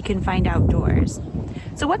things that we can find outdoors.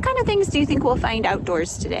 So what kind of things do you think we'll find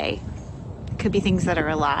outdoors today? Could be things that are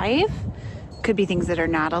alive, could be things that are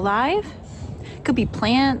not alive, could be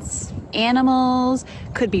plants, animals,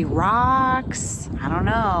 could be rocks, I don't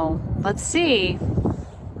know. Let's see.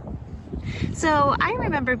 So I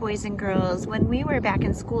remember, boys and girls, when we were back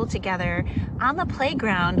in school together on the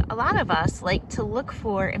playground, a lot of us like to look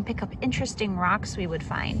for and pick up interesting rocks we would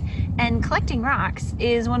find. And collecting rocks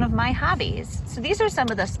is one of my hobbies. So these are some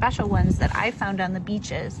of the special ones that I found on the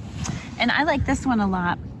beaches. And I like this one a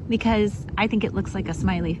lot because I think it looks like a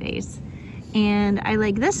smiley face. And I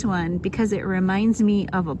like this one because it reminds me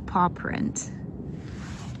of a paw print.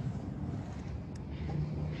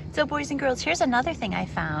 So boys and girls, here's another thing I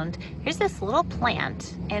found. Here's this little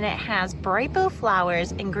plant, and it has bright blue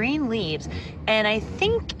flowers and green leaves, and I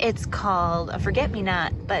think it's called a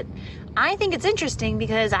forget-me-not, but I think it's interesting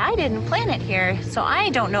because I didn't plant it here, so I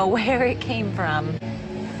don't know where it came from.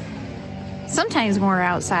 Sometimes when we're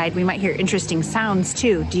outside, we might hear interesting sounds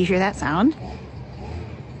too. Do you hear that sound?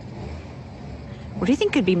 What do you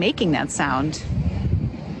think could be making that sound?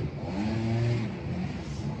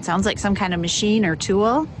 Sounds like some kind of machine or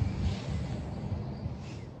tool.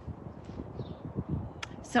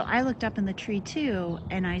 So I looked up in the tree too,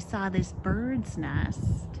 and I saw this bird's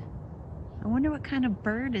nest. I wonder what kind of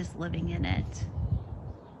bird is living in it.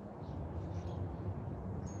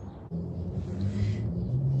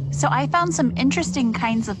 So I found some interesting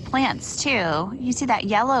kinds of plants too. You see that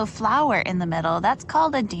yellow flower in the middle? That's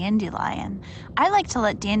called a dandelion. I like to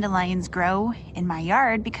let dandelions grow in my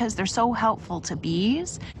yard because they're so helpful to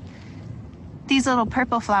bees. These little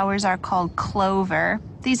purple flowers are called clover.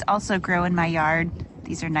 These also grow in my yard.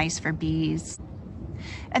 These are nice for bees.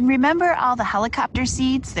 And remember all the helicopter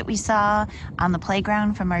seeds that we saw on the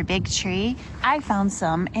playground from our big tree? I found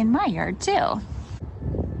some in my yard too.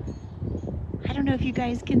 I don't know if you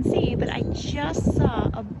guys can see, but I just saw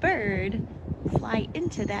a bird fly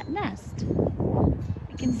into that nest.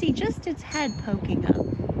 I can see just its head poking up.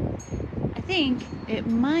 I think it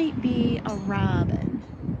might be a robin.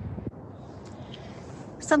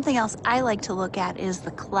 Something else I like to look at is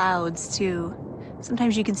the clouds too.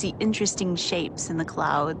 Sometimes you can see interesting shapes in the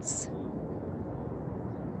clouds.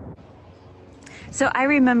 So I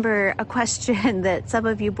remember a question that some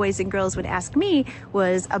of you boys and girls would ask me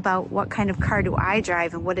was about what kind of car do I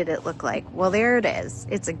drive and what did it look like? Well, there it is.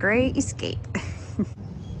 It's a gray Escape.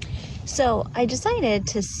 So I decided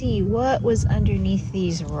to see what was underneath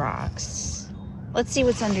these rocks. Let's see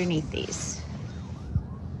what's underneath these.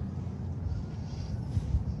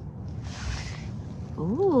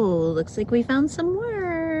 Ooh, looks like we found some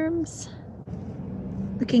worms.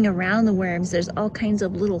 Looking around the worms, there's all kinds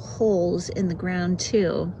of little holes in the ground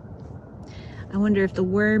too. I wonder if the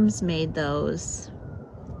worms made those.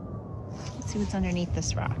 Let's see what's underneath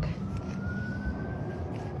this rock.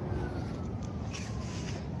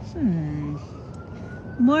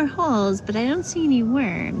 More holes, but I don't see any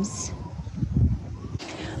worms.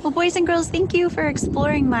 Well, boys and girls, thank you for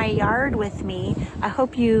exploring my yard with me. I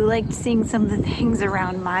hope you liked seeing some of the things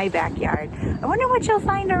around my backyard. I wonder what you'll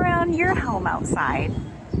find around your home outside.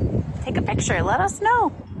 Take a picture, let us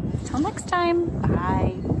know. Till next time,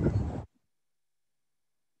 bye.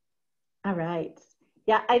 All right.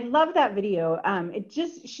 Yeah, I love that video.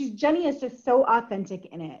 Jenny is just so authentic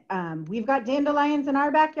in it. We've got dandelions in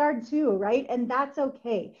our backyard too, right? And that's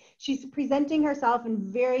okay. She's presenting herself in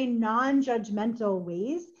very non-judgmental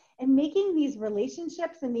ways and making these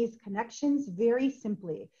relationships and these connections very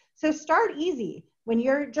simply. So start easy. When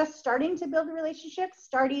you're just starting to build a relationship,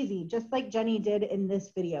 start easy, just like Jenny did in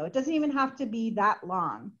this video. It doesn't even have to be that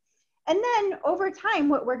long. And then over time,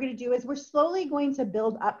 what we're going to do is we're slowly going to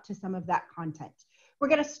build up to some of that content. We're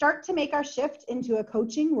going to start to make our shift into a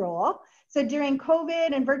coaching role. So during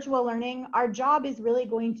COVID and virtual learning, our job is really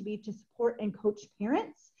going to be to support and coach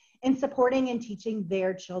parents in supporting and teaching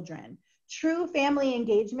their children. True family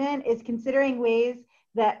engagement is considering ways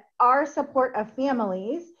that our support of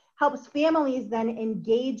families helps families then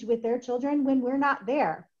engage with their children when we're not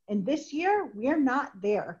there. And this year, we're not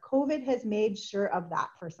there. COVID has made sure of that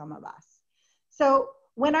for some of us. So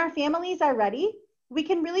when our families are ready, we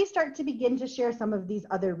can really start to begin to share some of these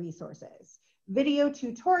other resources. Video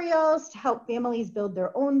tutorials to help families build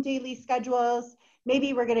their own daily schedules.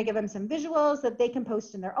 Maybe we're gonna give them some visuals that they can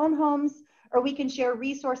post in their own homes, or we can share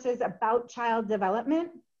resources about child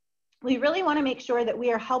development. We really wanna make sure that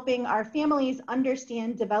we are helping our families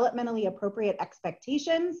understand developmentally appropriate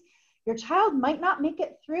expectations. Your child might not make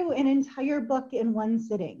it through an entire book in one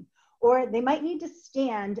sitting, or they might need to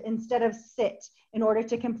stand instead of sit in order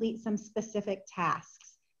to complete some specific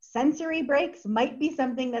tasks. Sensory breaks might be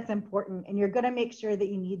something that's important, and you're gonna make sure that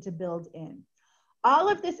you need to build in. All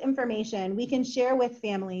of this information we can share with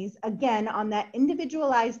families, again, on that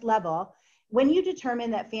individualized level, when you determine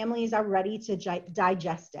that families are ready to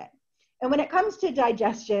digest it. And when it comes to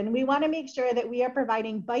digestion, we want to make sure that we are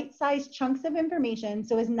providing bite-sized chunks of information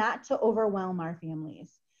so as not to overwhelm our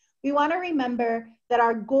families. We want to remember that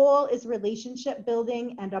our goal is relationship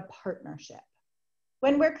building and a partnership.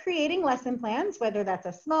 When we're creating lesson plans, whether that's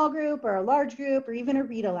a small group or a large group or even a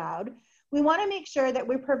read aloud, we want to make sure that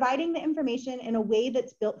we're providing the information in a way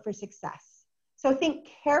that's built for success. So think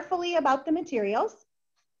carefully about the materials.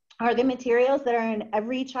 Are the materials that are in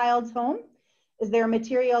every child's home? Is there a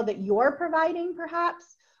material that you're providing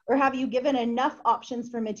perhaps? Or have you given enough options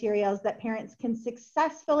for materials that parents can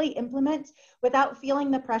successfully implement without feeling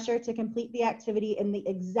the pressure to complete the activity in the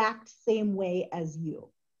exact same way as you?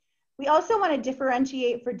 We also want to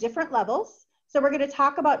differentiate for different levels. So we're going to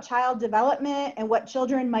talk about child development and what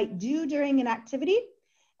children might do during an activity.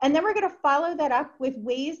 And then we're going to follow that up with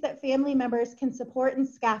ways that family members can support and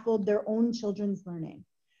scaffold their own children's learning.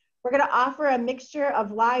 We're going to offer a mixture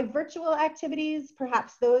of live virtual activities,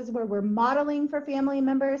 perhaps those where we're modeling for family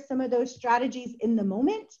members some of those strategies in the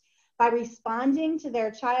moment by responding to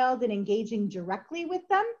their child and engaging directly with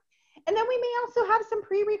them. And then we may also have some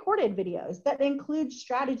pre-recorded videos that include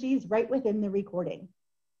strategies right within the recording.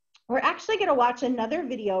 We're actually going to watch another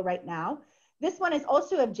video right now. This one is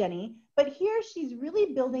also of Jenny, but here she's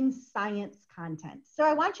really building science content. So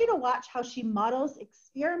I want you to watch how she models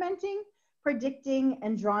experimenting, predicting,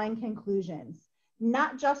 and drawing conclusions,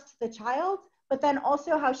 not just the child, but then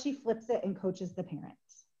also how she flips it and coaches the parents.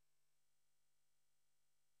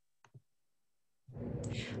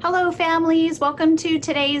 Hello families, welcome to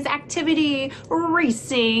today's activity,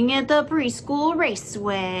 Racing at the Preschool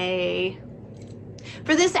Raceway.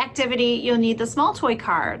 For this activity, you'll need the small toy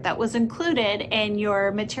car that was included in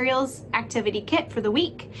your materials activity kit for the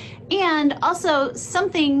week, and also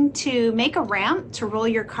something to make a ramp to roll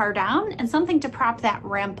your car down and something to prop that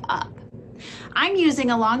ramp up. I'm using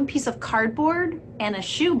a long piece of cardboard and a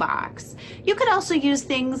shoebox. You could also use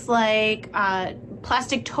things like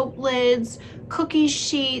plastic tote lids, cookie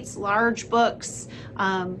sheets, large books,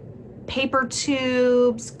 paper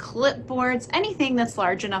tubes, clipboards, anything that's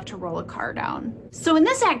large enough to roll a car down. So in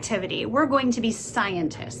this activity, we're going to be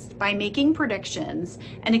scientists by making predictions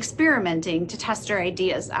and experimenting to test our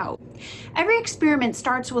ideas out. Every experiment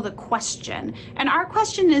starts with a question, and our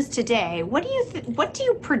question is today, what do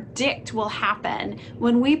you predict will happen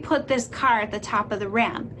when we put this car at the top of the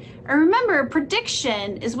ramp? And remember,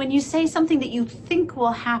 prediction is when you say something that you think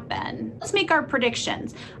will happen. Let's make our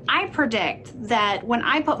predictions. I predict that when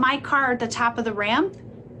I put my car at the top of the ramp,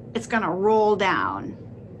 it's gonna roll down.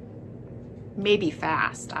 Maybe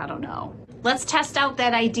fast, I don't know. Let's test out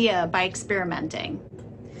that idea by experimenting.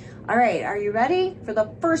 All right, are you ready for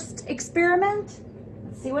the first experiment?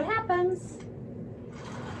 Let's see what happens.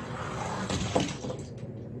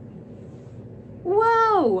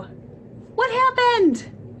 Whoa, what happened?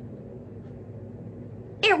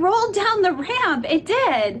 It rolled down the ramp, it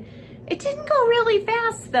did. It didn't go really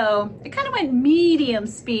fast though. It kind of went medium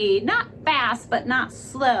speed, not fast, but not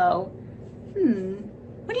slow.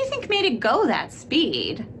 What do you think made it go that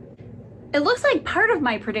speed? It looks like part of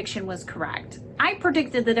my prediction was correct. I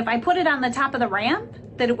predicted that if I put it on the top of the ramp,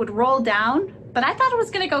 that it would roll down, but I thought it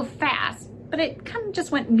was gonna go fast, but it kind of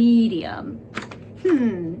just went medium.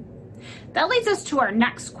 That leads us to our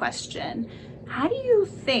next question. How do you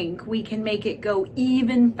think we can make it go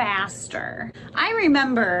even faster? I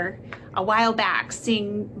remember a while back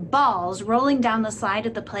seeing balls rolling down the slide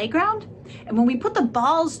at the playground. And when we put the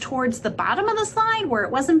balls towards the bottom of the slide where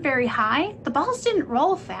it wasn't very high, the balls didn't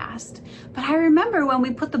roll fast. But I remember when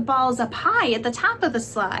we put the balls up high at the top of the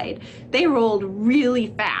slide, they rolled really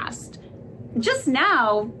fast. Just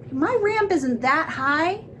now, my ramp isn't that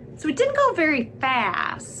high, so it didn't go very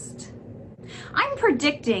fast. I'm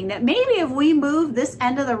predicting that maybe if we move this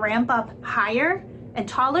end of the ramp up higher and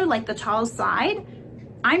taller like the tall side,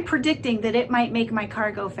 I'm predicting that it might make my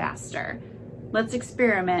car go faster. Let's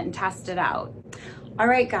experiment and test it out. All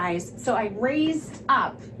right, guys, so I raised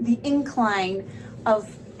up the incline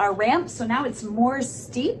of our ramp, so now it's more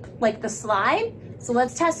steep, like the slide. So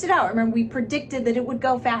let's test it out. Remember, we predicted that it would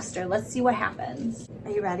go faster. Let's see what happens.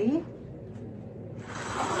 Are you ready?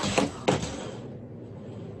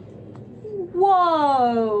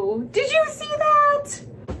 Whoa, did you see that?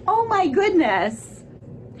 Oh my goodness.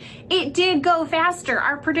 It did go faster.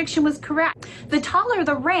 Our prediction was correct. The taller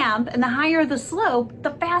the ramp and the higher the slope,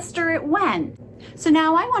 the faster it went. So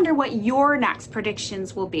now I wonder what your next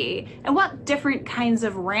predictions will be and what different kinds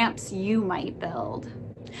of ramps you might build.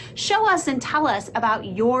 Show us and tell us about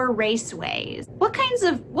your raceways. What kinds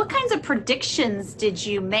of predictions did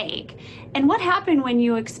you make? And what happened when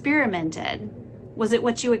you experimented? Was it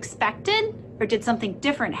what you expected, or did something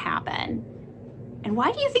different happen? And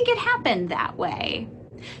why do you think it happened that way?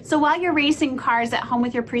 So while you're racing cars at home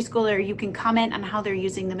with your preschooler, you can comment on how they're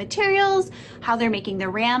using the materials, how they're making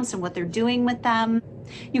their ramps, and what they're doing with them.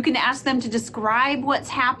 You can ask them to describe what's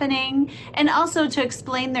happening and also to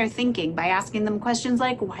explain their thinking by asking them questions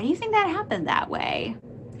like, why do you think that happened that way?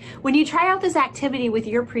 When you try out this activity with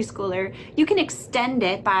your preschooler, you can extend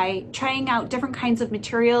it by trying out different kinds of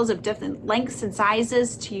materials of different lengths and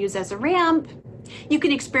sizes to use as a ramp. You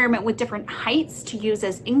can experiment with different heights to use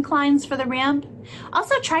as inclines for the ramp.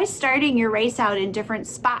 Also try starting your race out in different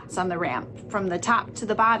spots on the ramp, from the top to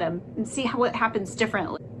the bottom, and see how it happens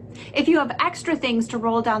differently. If you have extra things to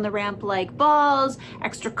roll down the ramp like balls,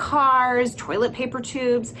 extra cars, toilet paper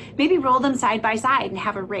tubes, maybe roll them side by side and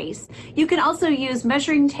have a race. You can also use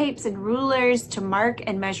measuring tapes and rulers to mark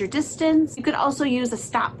and measure distance. You could also use a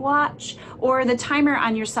stopwatch or the timer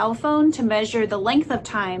on your cell phone to measure the length of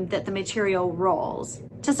time that the material rolls.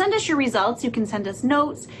 To send us your results, you can send us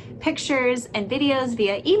notes, pictures, and videos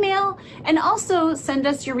via email, and also send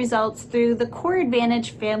us your results through the Core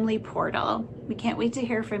Advantage Family Portal. We can't wait to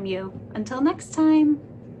hear from you. Until next time,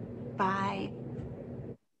 bye.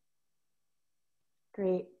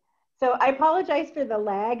 Great. So I apologize for the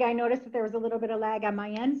lag. I noticed that there was a little bit of lag on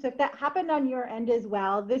my end. So if that happened on your end as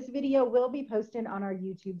well, this video will be posted on our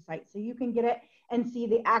YouTube site. So you can get it and see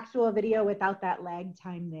the actual video without that lag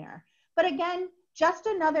time there. But again, just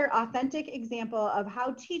another authentic example of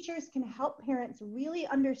how teachers can help parents really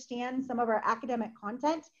understand some of our academic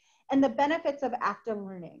content and the benefits of active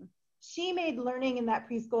learning. She made learning in that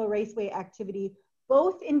preschool raceway activity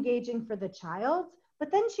both engaging for the child,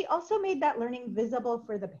 but then she also made that learning visible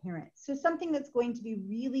for the parents. So something that's going to be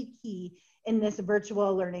really key in this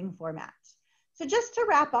virtual learning format. So just to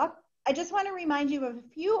wrap up, I just want to remind you of a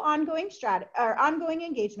few ongoing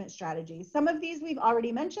engagement strategies. Some of these we've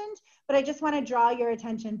already mentioned, but I just want to draw your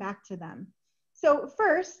attention back to them. So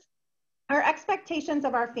first, our expectations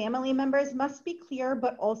of our family members must be clear,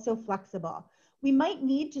 but also flexible. We might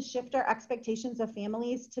need to shift our expectations of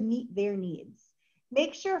families to meet their needs.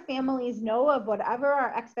 Make sure families know of whatever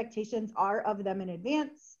our expectations are of them in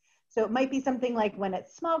advance. So it might be something like, when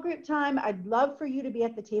it's small group time, I'd love for you to be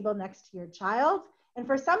at the table next to your child. And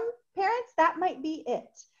for some parents, that might be it.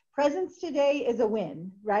 Presence today is a win,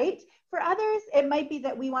 right? For others, it might be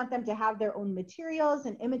that we want them to have their own materials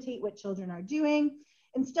and imitate what children are doing.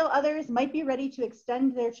 And still others might be ready to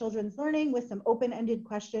extend their children's learning with some open-ended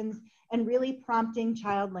questions and really prompting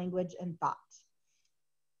child language and thought.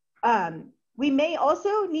 We may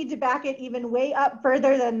also need to back it even way up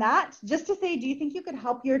further than that, just to say, do you think you could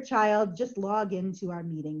help your child just log into our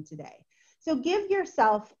meeting today? So give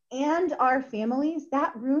yourself and our families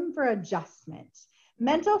that room for adjustment.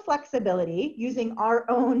 Mental flexibility, using our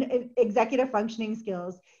own executive functioning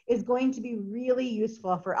skills, is going to be really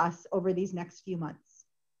useful for us over these next few months.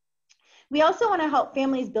 We also want to help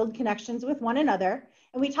families build connections with one another.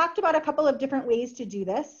 And we talked about a couple of different ways to do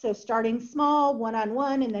this. So starting small,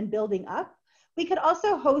 one-on-one, and then building up. We could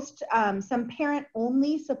also host some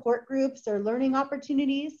parent-only support groups or learning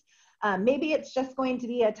opportunities. Maybe it's just going to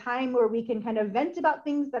be a time where we can kind of vent about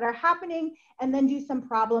things that are happening and then do some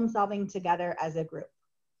problem solving together as a group.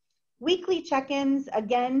 Weekly check-ins,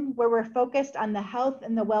 again, where we're focused on the health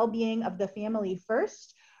and the well-being of the family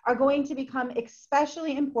first, are going to become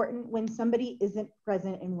especially important when somebody isn't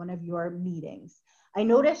present in one of your meetings. I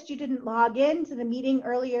noticed you didn't log in to the meeting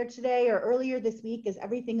earlier today or earlier this week. Is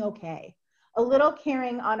everything okay? A little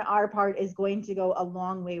caring on our part is going to go a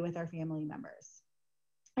long way with our family members.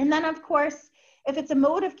 And then, of course, if it's a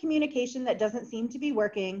mode of communication that doesn't seem to be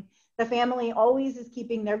working, the family always is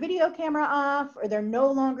keeping their video camera off, or they're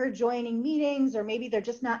no longer joining meetings, or maybe they're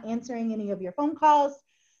just not answering any of your phone calls,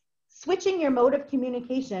 switching your mode of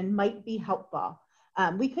communication might be helpful.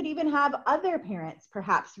 We could even have other parents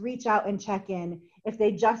perhaps reach out and check in if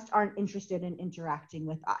they just aren't interested in interacting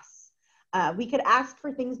with us. We could ask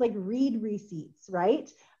for things like read receipts, right?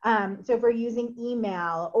 So if we're using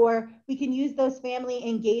email, or we can use those family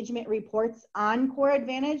engagement reports on Core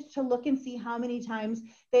Advantage to look and see how many times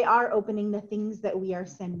they are opening the things that we are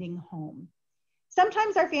sending home.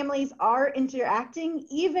 Sometimes our families are interacting,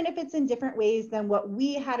 even if it's in different ways than what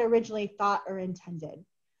we had originally thought or intended.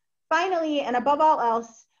 Finally, and above all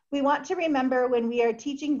else, we want to remember when we are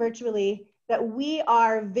teaching virtually that we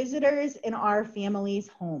are visitors in our families'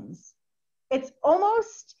 homes. It's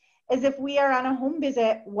almost as if we are on a home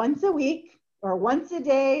visit once a week or once a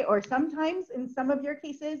day, or sometimes in some of your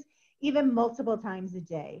cases, even multiple times a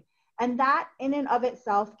day. And that in and of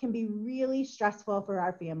itself can be really stressful for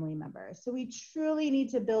our family members. So we truly need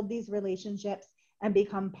to build these relationships and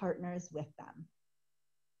become partners with them.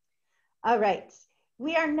 All right,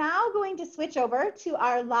 we are now going to switch over to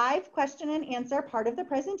our live question and answer part of the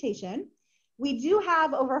presentation. We do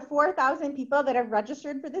have over 4,000 people that have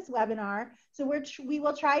registered for this webinar, so we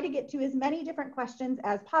will try to get to as many different questions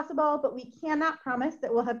as possible, but we cannot promise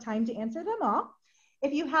that we'll have time to answer them all.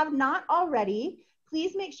 If you have not already,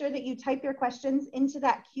 please make sure that you type your questions into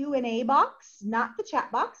that Q&A box, not the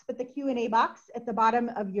chat box, but the Q&A box at the bottom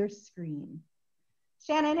of your screen.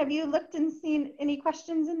 Shannon, have you looked and seen any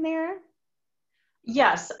questions in there?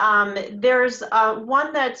 Yes, there's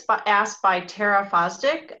one that's asked by Tara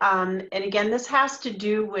Fosdick, and again, this has to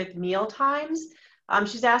do with meal times.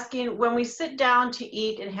 She's asking, when we sit down to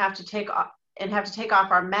eat and have to take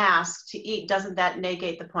off our masks to eat, doesn't that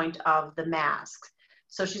negate the point of the masks?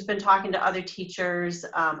 So she's been talking to other teachers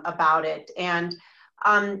about it, and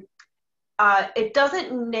It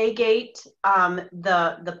doesn't negate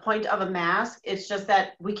the point of a mask. It's just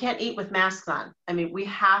that we can't eat with masks on. I mean, we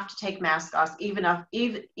have to take masks off, even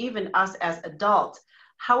us as adults.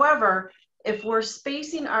 However, if we're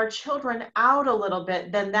spacing our children out a little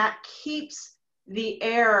bit, then that keeps the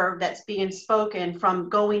air that's being spoken from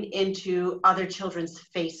going into other children's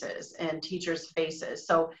faces and teachers' faces.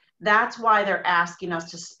 So that's why they're asking us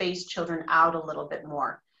to space children out a little bit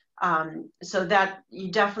more. So that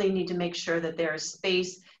you definitely need to make sure that there's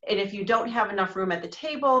space. And if you don't have enough room at the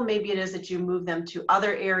table, maybe it is that you move them to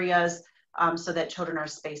other areas so that children are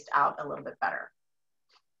spaced out a little bit better.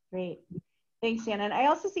 Great. Thanks, Shannon. I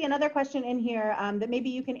also see another question in here that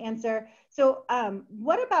maybe you can answer. So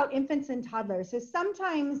what about infants and toddlers? So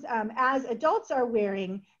sometimes as adults are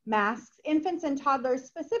wearing masks, infants and toddlers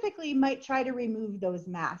specifically might try to remove those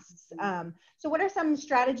masks. So what are some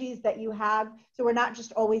strategies that you have? So we're not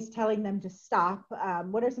just always telling them to stop.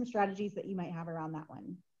 What are some strategies that you might have around that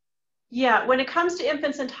one? Yeah, when it comes to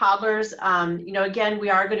infants and toddlers, you know, again, we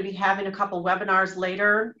are going to be having a couple webinars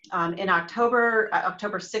later in October.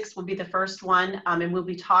 October 6th will be the first one, and we'll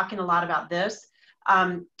be talking a lot about this.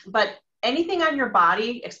 But anything on your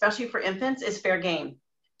body, especially for infants, is fair game.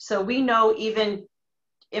 So we know even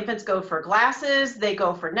infants go for glasses, they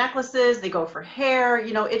go for necklaces, they go for hair.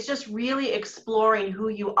 You know, it's just really exploring who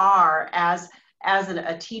you are as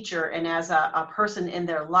a teacher and as a person in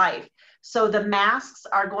their life. So the masks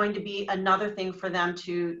are going to be another thing for them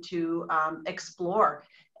to explore.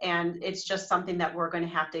 And it's just something that we're going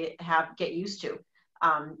to have get used to,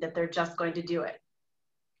 that they're just going to do it.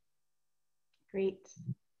 Great.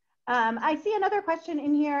 I see another question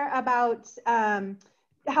in here about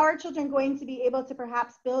how are children going to be able to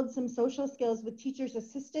perhaps build some social skills with teachers'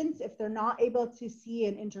 assistants if they're not able to see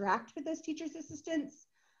and interact with those teachers' assistants?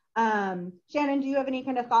 Shannon, do you have any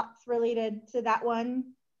kind of thoughts related to that one?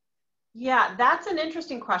 Yeah, that's an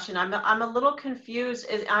interesting question. I'm a little confused.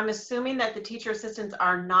 I'm assuming that the teacher assistants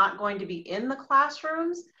are not going to be in the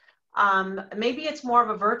classrooms. Maybe it's more of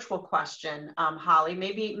a virtual question, Holly.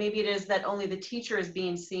 Maybe it is that only the teacher is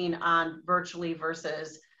being seen on virtually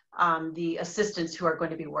versus the assistants who are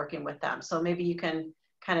going to be working with them. So maybe you can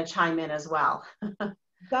kind of chime in as well.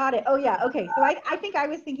 Got it. Oh yeah. Okay. So I think I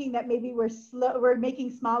was thinking that maybe we're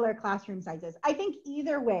making smaller classroom sizes. I think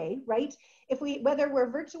either way, right? Whether we're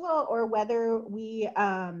virtual or whether we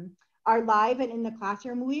are live and in the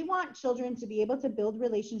classroom, we want children to be able to build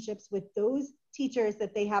relationships with those teachers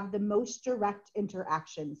that they have the most direct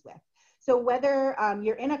interactions with. So whether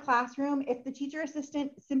you're in a classroom, if the teacher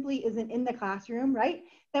assistant simply isn't in the classroom, right,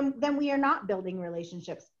 then we are not building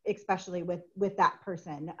relationships, especially with that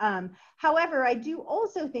person. However, I do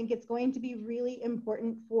also think it's going to be really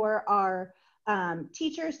important for our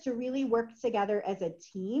teachers to really work together as a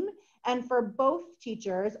team, and for both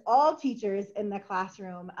teachers, all teachers in the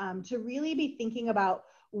classroom, to really be thinking about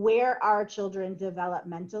where our children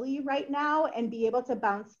developmentally right now and be able to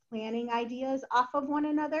bounce planning ideas off of one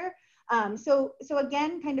another. So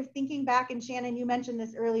again, kind of thinking back, and Shannon, you mentioned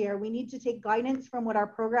this earlier, we need to take guidance from what our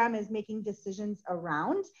program is making decisions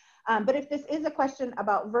around. But if this is a question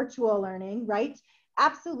about virtual learning, right,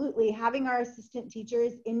 absolutely having our assistant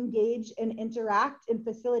teachers engage and interact and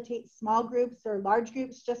facilitate small groups or large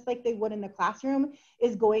groups just like they would in the classroom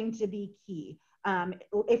is going to be key.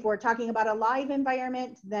 If we're talking about a live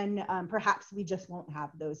environment, then perhaps we just won't have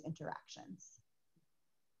those interactions.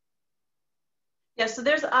 Yeah, so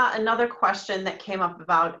there's another question that came up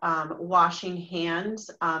about washing hands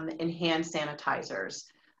and hand sanitizers.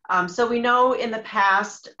 So we know in the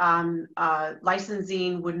past,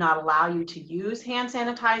 licensing would not allow you to use hand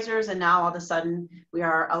sanitizers, and now all of a sudden we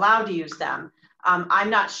are allowed to use them. I'm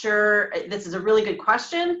not sure, this is a really good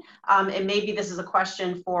question, and maybe this is a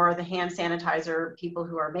question for the hand sanitizer people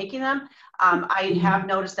who are making them. I have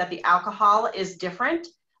noticed that the alcohol is different,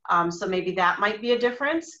 so maybe that might be a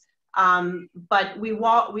difference. But we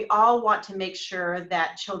all want to make sure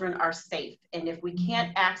that children are safe. And if we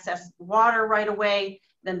can't access water right away,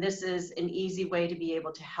 then this is an easy way to be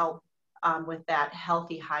able to help with that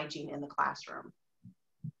healthy hygiene in the classroom.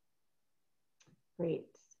 Great.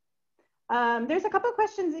 There's a couple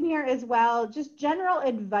questions in here as well, just general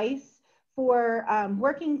advice for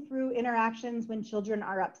working through interactions when children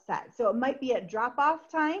are upset. So it might be at drop-off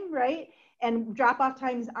time, right? And drop-off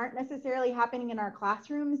times aren't necessarily happening in our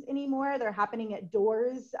classrooms anymore. They're happening at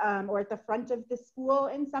doors or at the front of the school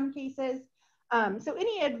in some cases. So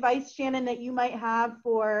any advice, Shannon, that you might have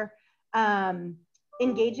for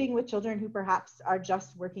engaging with children who perhaps are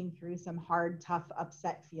just working through some hard, tough,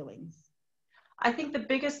 upset feelings? I think the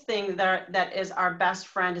biggest thing that is our best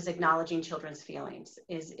friend is acknowledging children's feelings,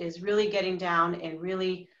 is really getting down and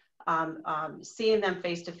really seeing them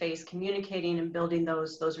face to face, communicating and building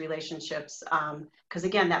those relationships. Because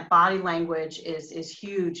again, that body language is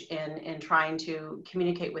huge in trying to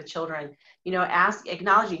communicate with children. You know,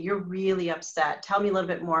 acknowledging you're really upset. Tell me a little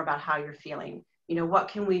bit more about how you're feeling. You know, what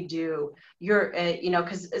can we do? You know,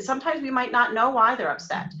 because sometimes we might not know why they're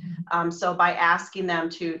upset. So by asking them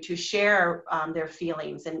to share their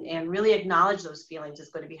feelings and really acknowledge those feelings is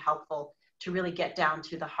going to be helpful to really get down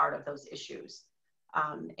to the heart of those issues.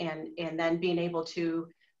 And then being able to,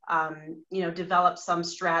 you know, develop some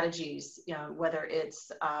strategies, you know, whether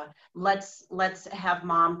it's let's have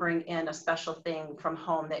mom bring in a special thing from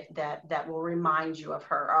home that will remind you of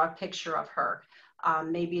her, or a picture of her.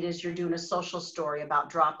 Maybe it is you're doing a social story about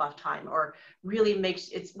drop-off time, or really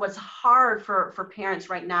what's hard for parents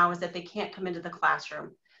right now is that they can't come into the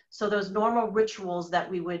classroom. So those normal rituals that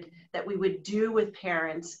we would do with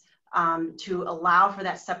parents to allow for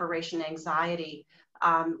that separation anxiety,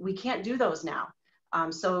 we can't do those now.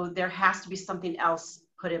 So there has to be something else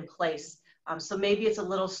put in place. So maybe it's a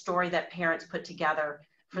little story that parents put together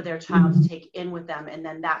for their child to take in with them, and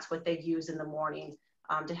then that's what they use in the morning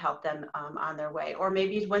to help them on their way. Or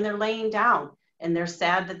maybe when they're laying down and they're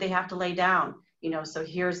sad that they have to lay down, you know, so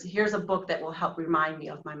here's a book that will help remind me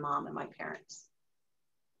of my mom and my parents.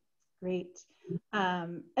 Great.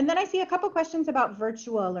 And then I see a couple questions about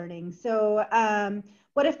virtual learning. So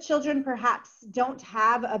what if children perhaps don't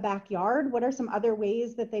have a backyard? What are some other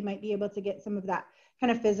ways that they might be able to get some of that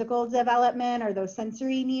kind of physical development or those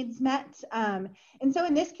sensory needs met? And so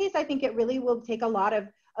in this case, I think it really will take a lot of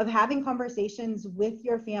having conversations with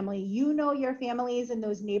your family. You know your families in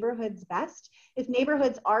those neighborhoods best. If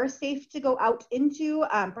neighborhoods are safe to go out into,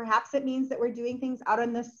 perhaps it means that we're doing things out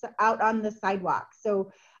on the sidewalk.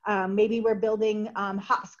 So maybe we're building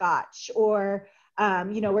hopscotch, or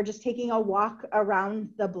you know, we're just taking a walk around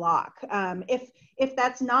the block. If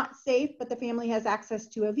that's not safe, but the family has access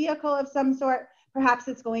to a vehicle of some sort, perhaps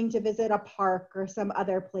it's going to visit a park or some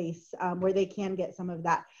other place where they can get some of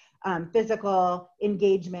that physical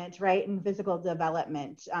engagement, right, and physical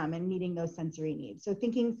development, and meeting those sensory needs. So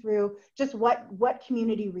thinking through just what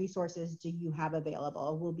community resources do you have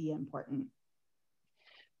available will be important.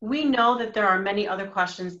 We know that there are many other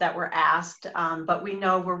questions that were asked, but we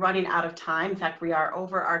know we're running out of time. In fact, we are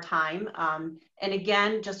over our time. And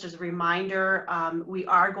again, just as a reminder, we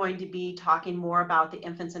are going to be talking more about the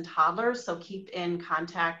infants and toddlers, so keep in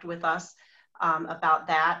contact with us about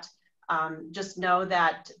that. Just know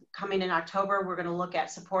that coming in October, we're going to look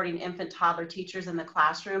at supporting infant toddler teachers in the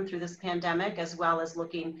classroom through this pandemic, as well as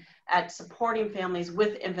looking at supporting families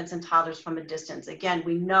with infants and toddlers from a distance. Again,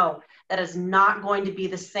 we know that is not going to be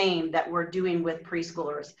the same that we're doing with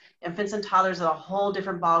preschoolers. Infants and toddlers are a whole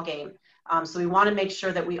different ballgame. So we want to make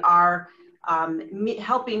sure that we are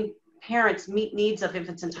helping parents meet needs of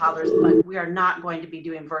infants and toddlers, but we are not going to be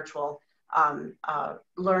doing virtual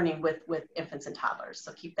learning with infants and toddlers.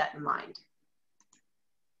 So keep that in mind.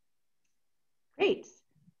 Great.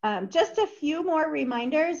 Just a few more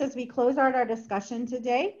reminders as we close out our discussion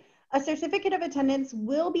today. A certificate of attendance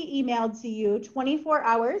will be emailed to you 24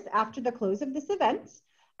 hours after the close of this event.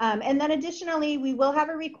 And then additionally, we will have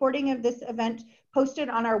a recording of this event posted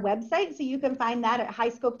on our website. So you can find that at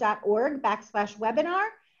highscope.org/webinar,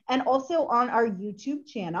 and also on our YouTube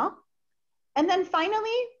channel. And then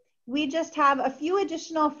finally, we just have a few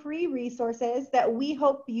additional free resources that we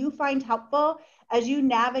hope you find helpful as you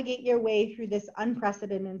navigate your way through this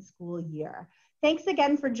unprecedented school year. Thanks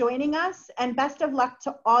again for joining us, and best of luck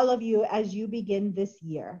to all of you as you begin this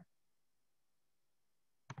year.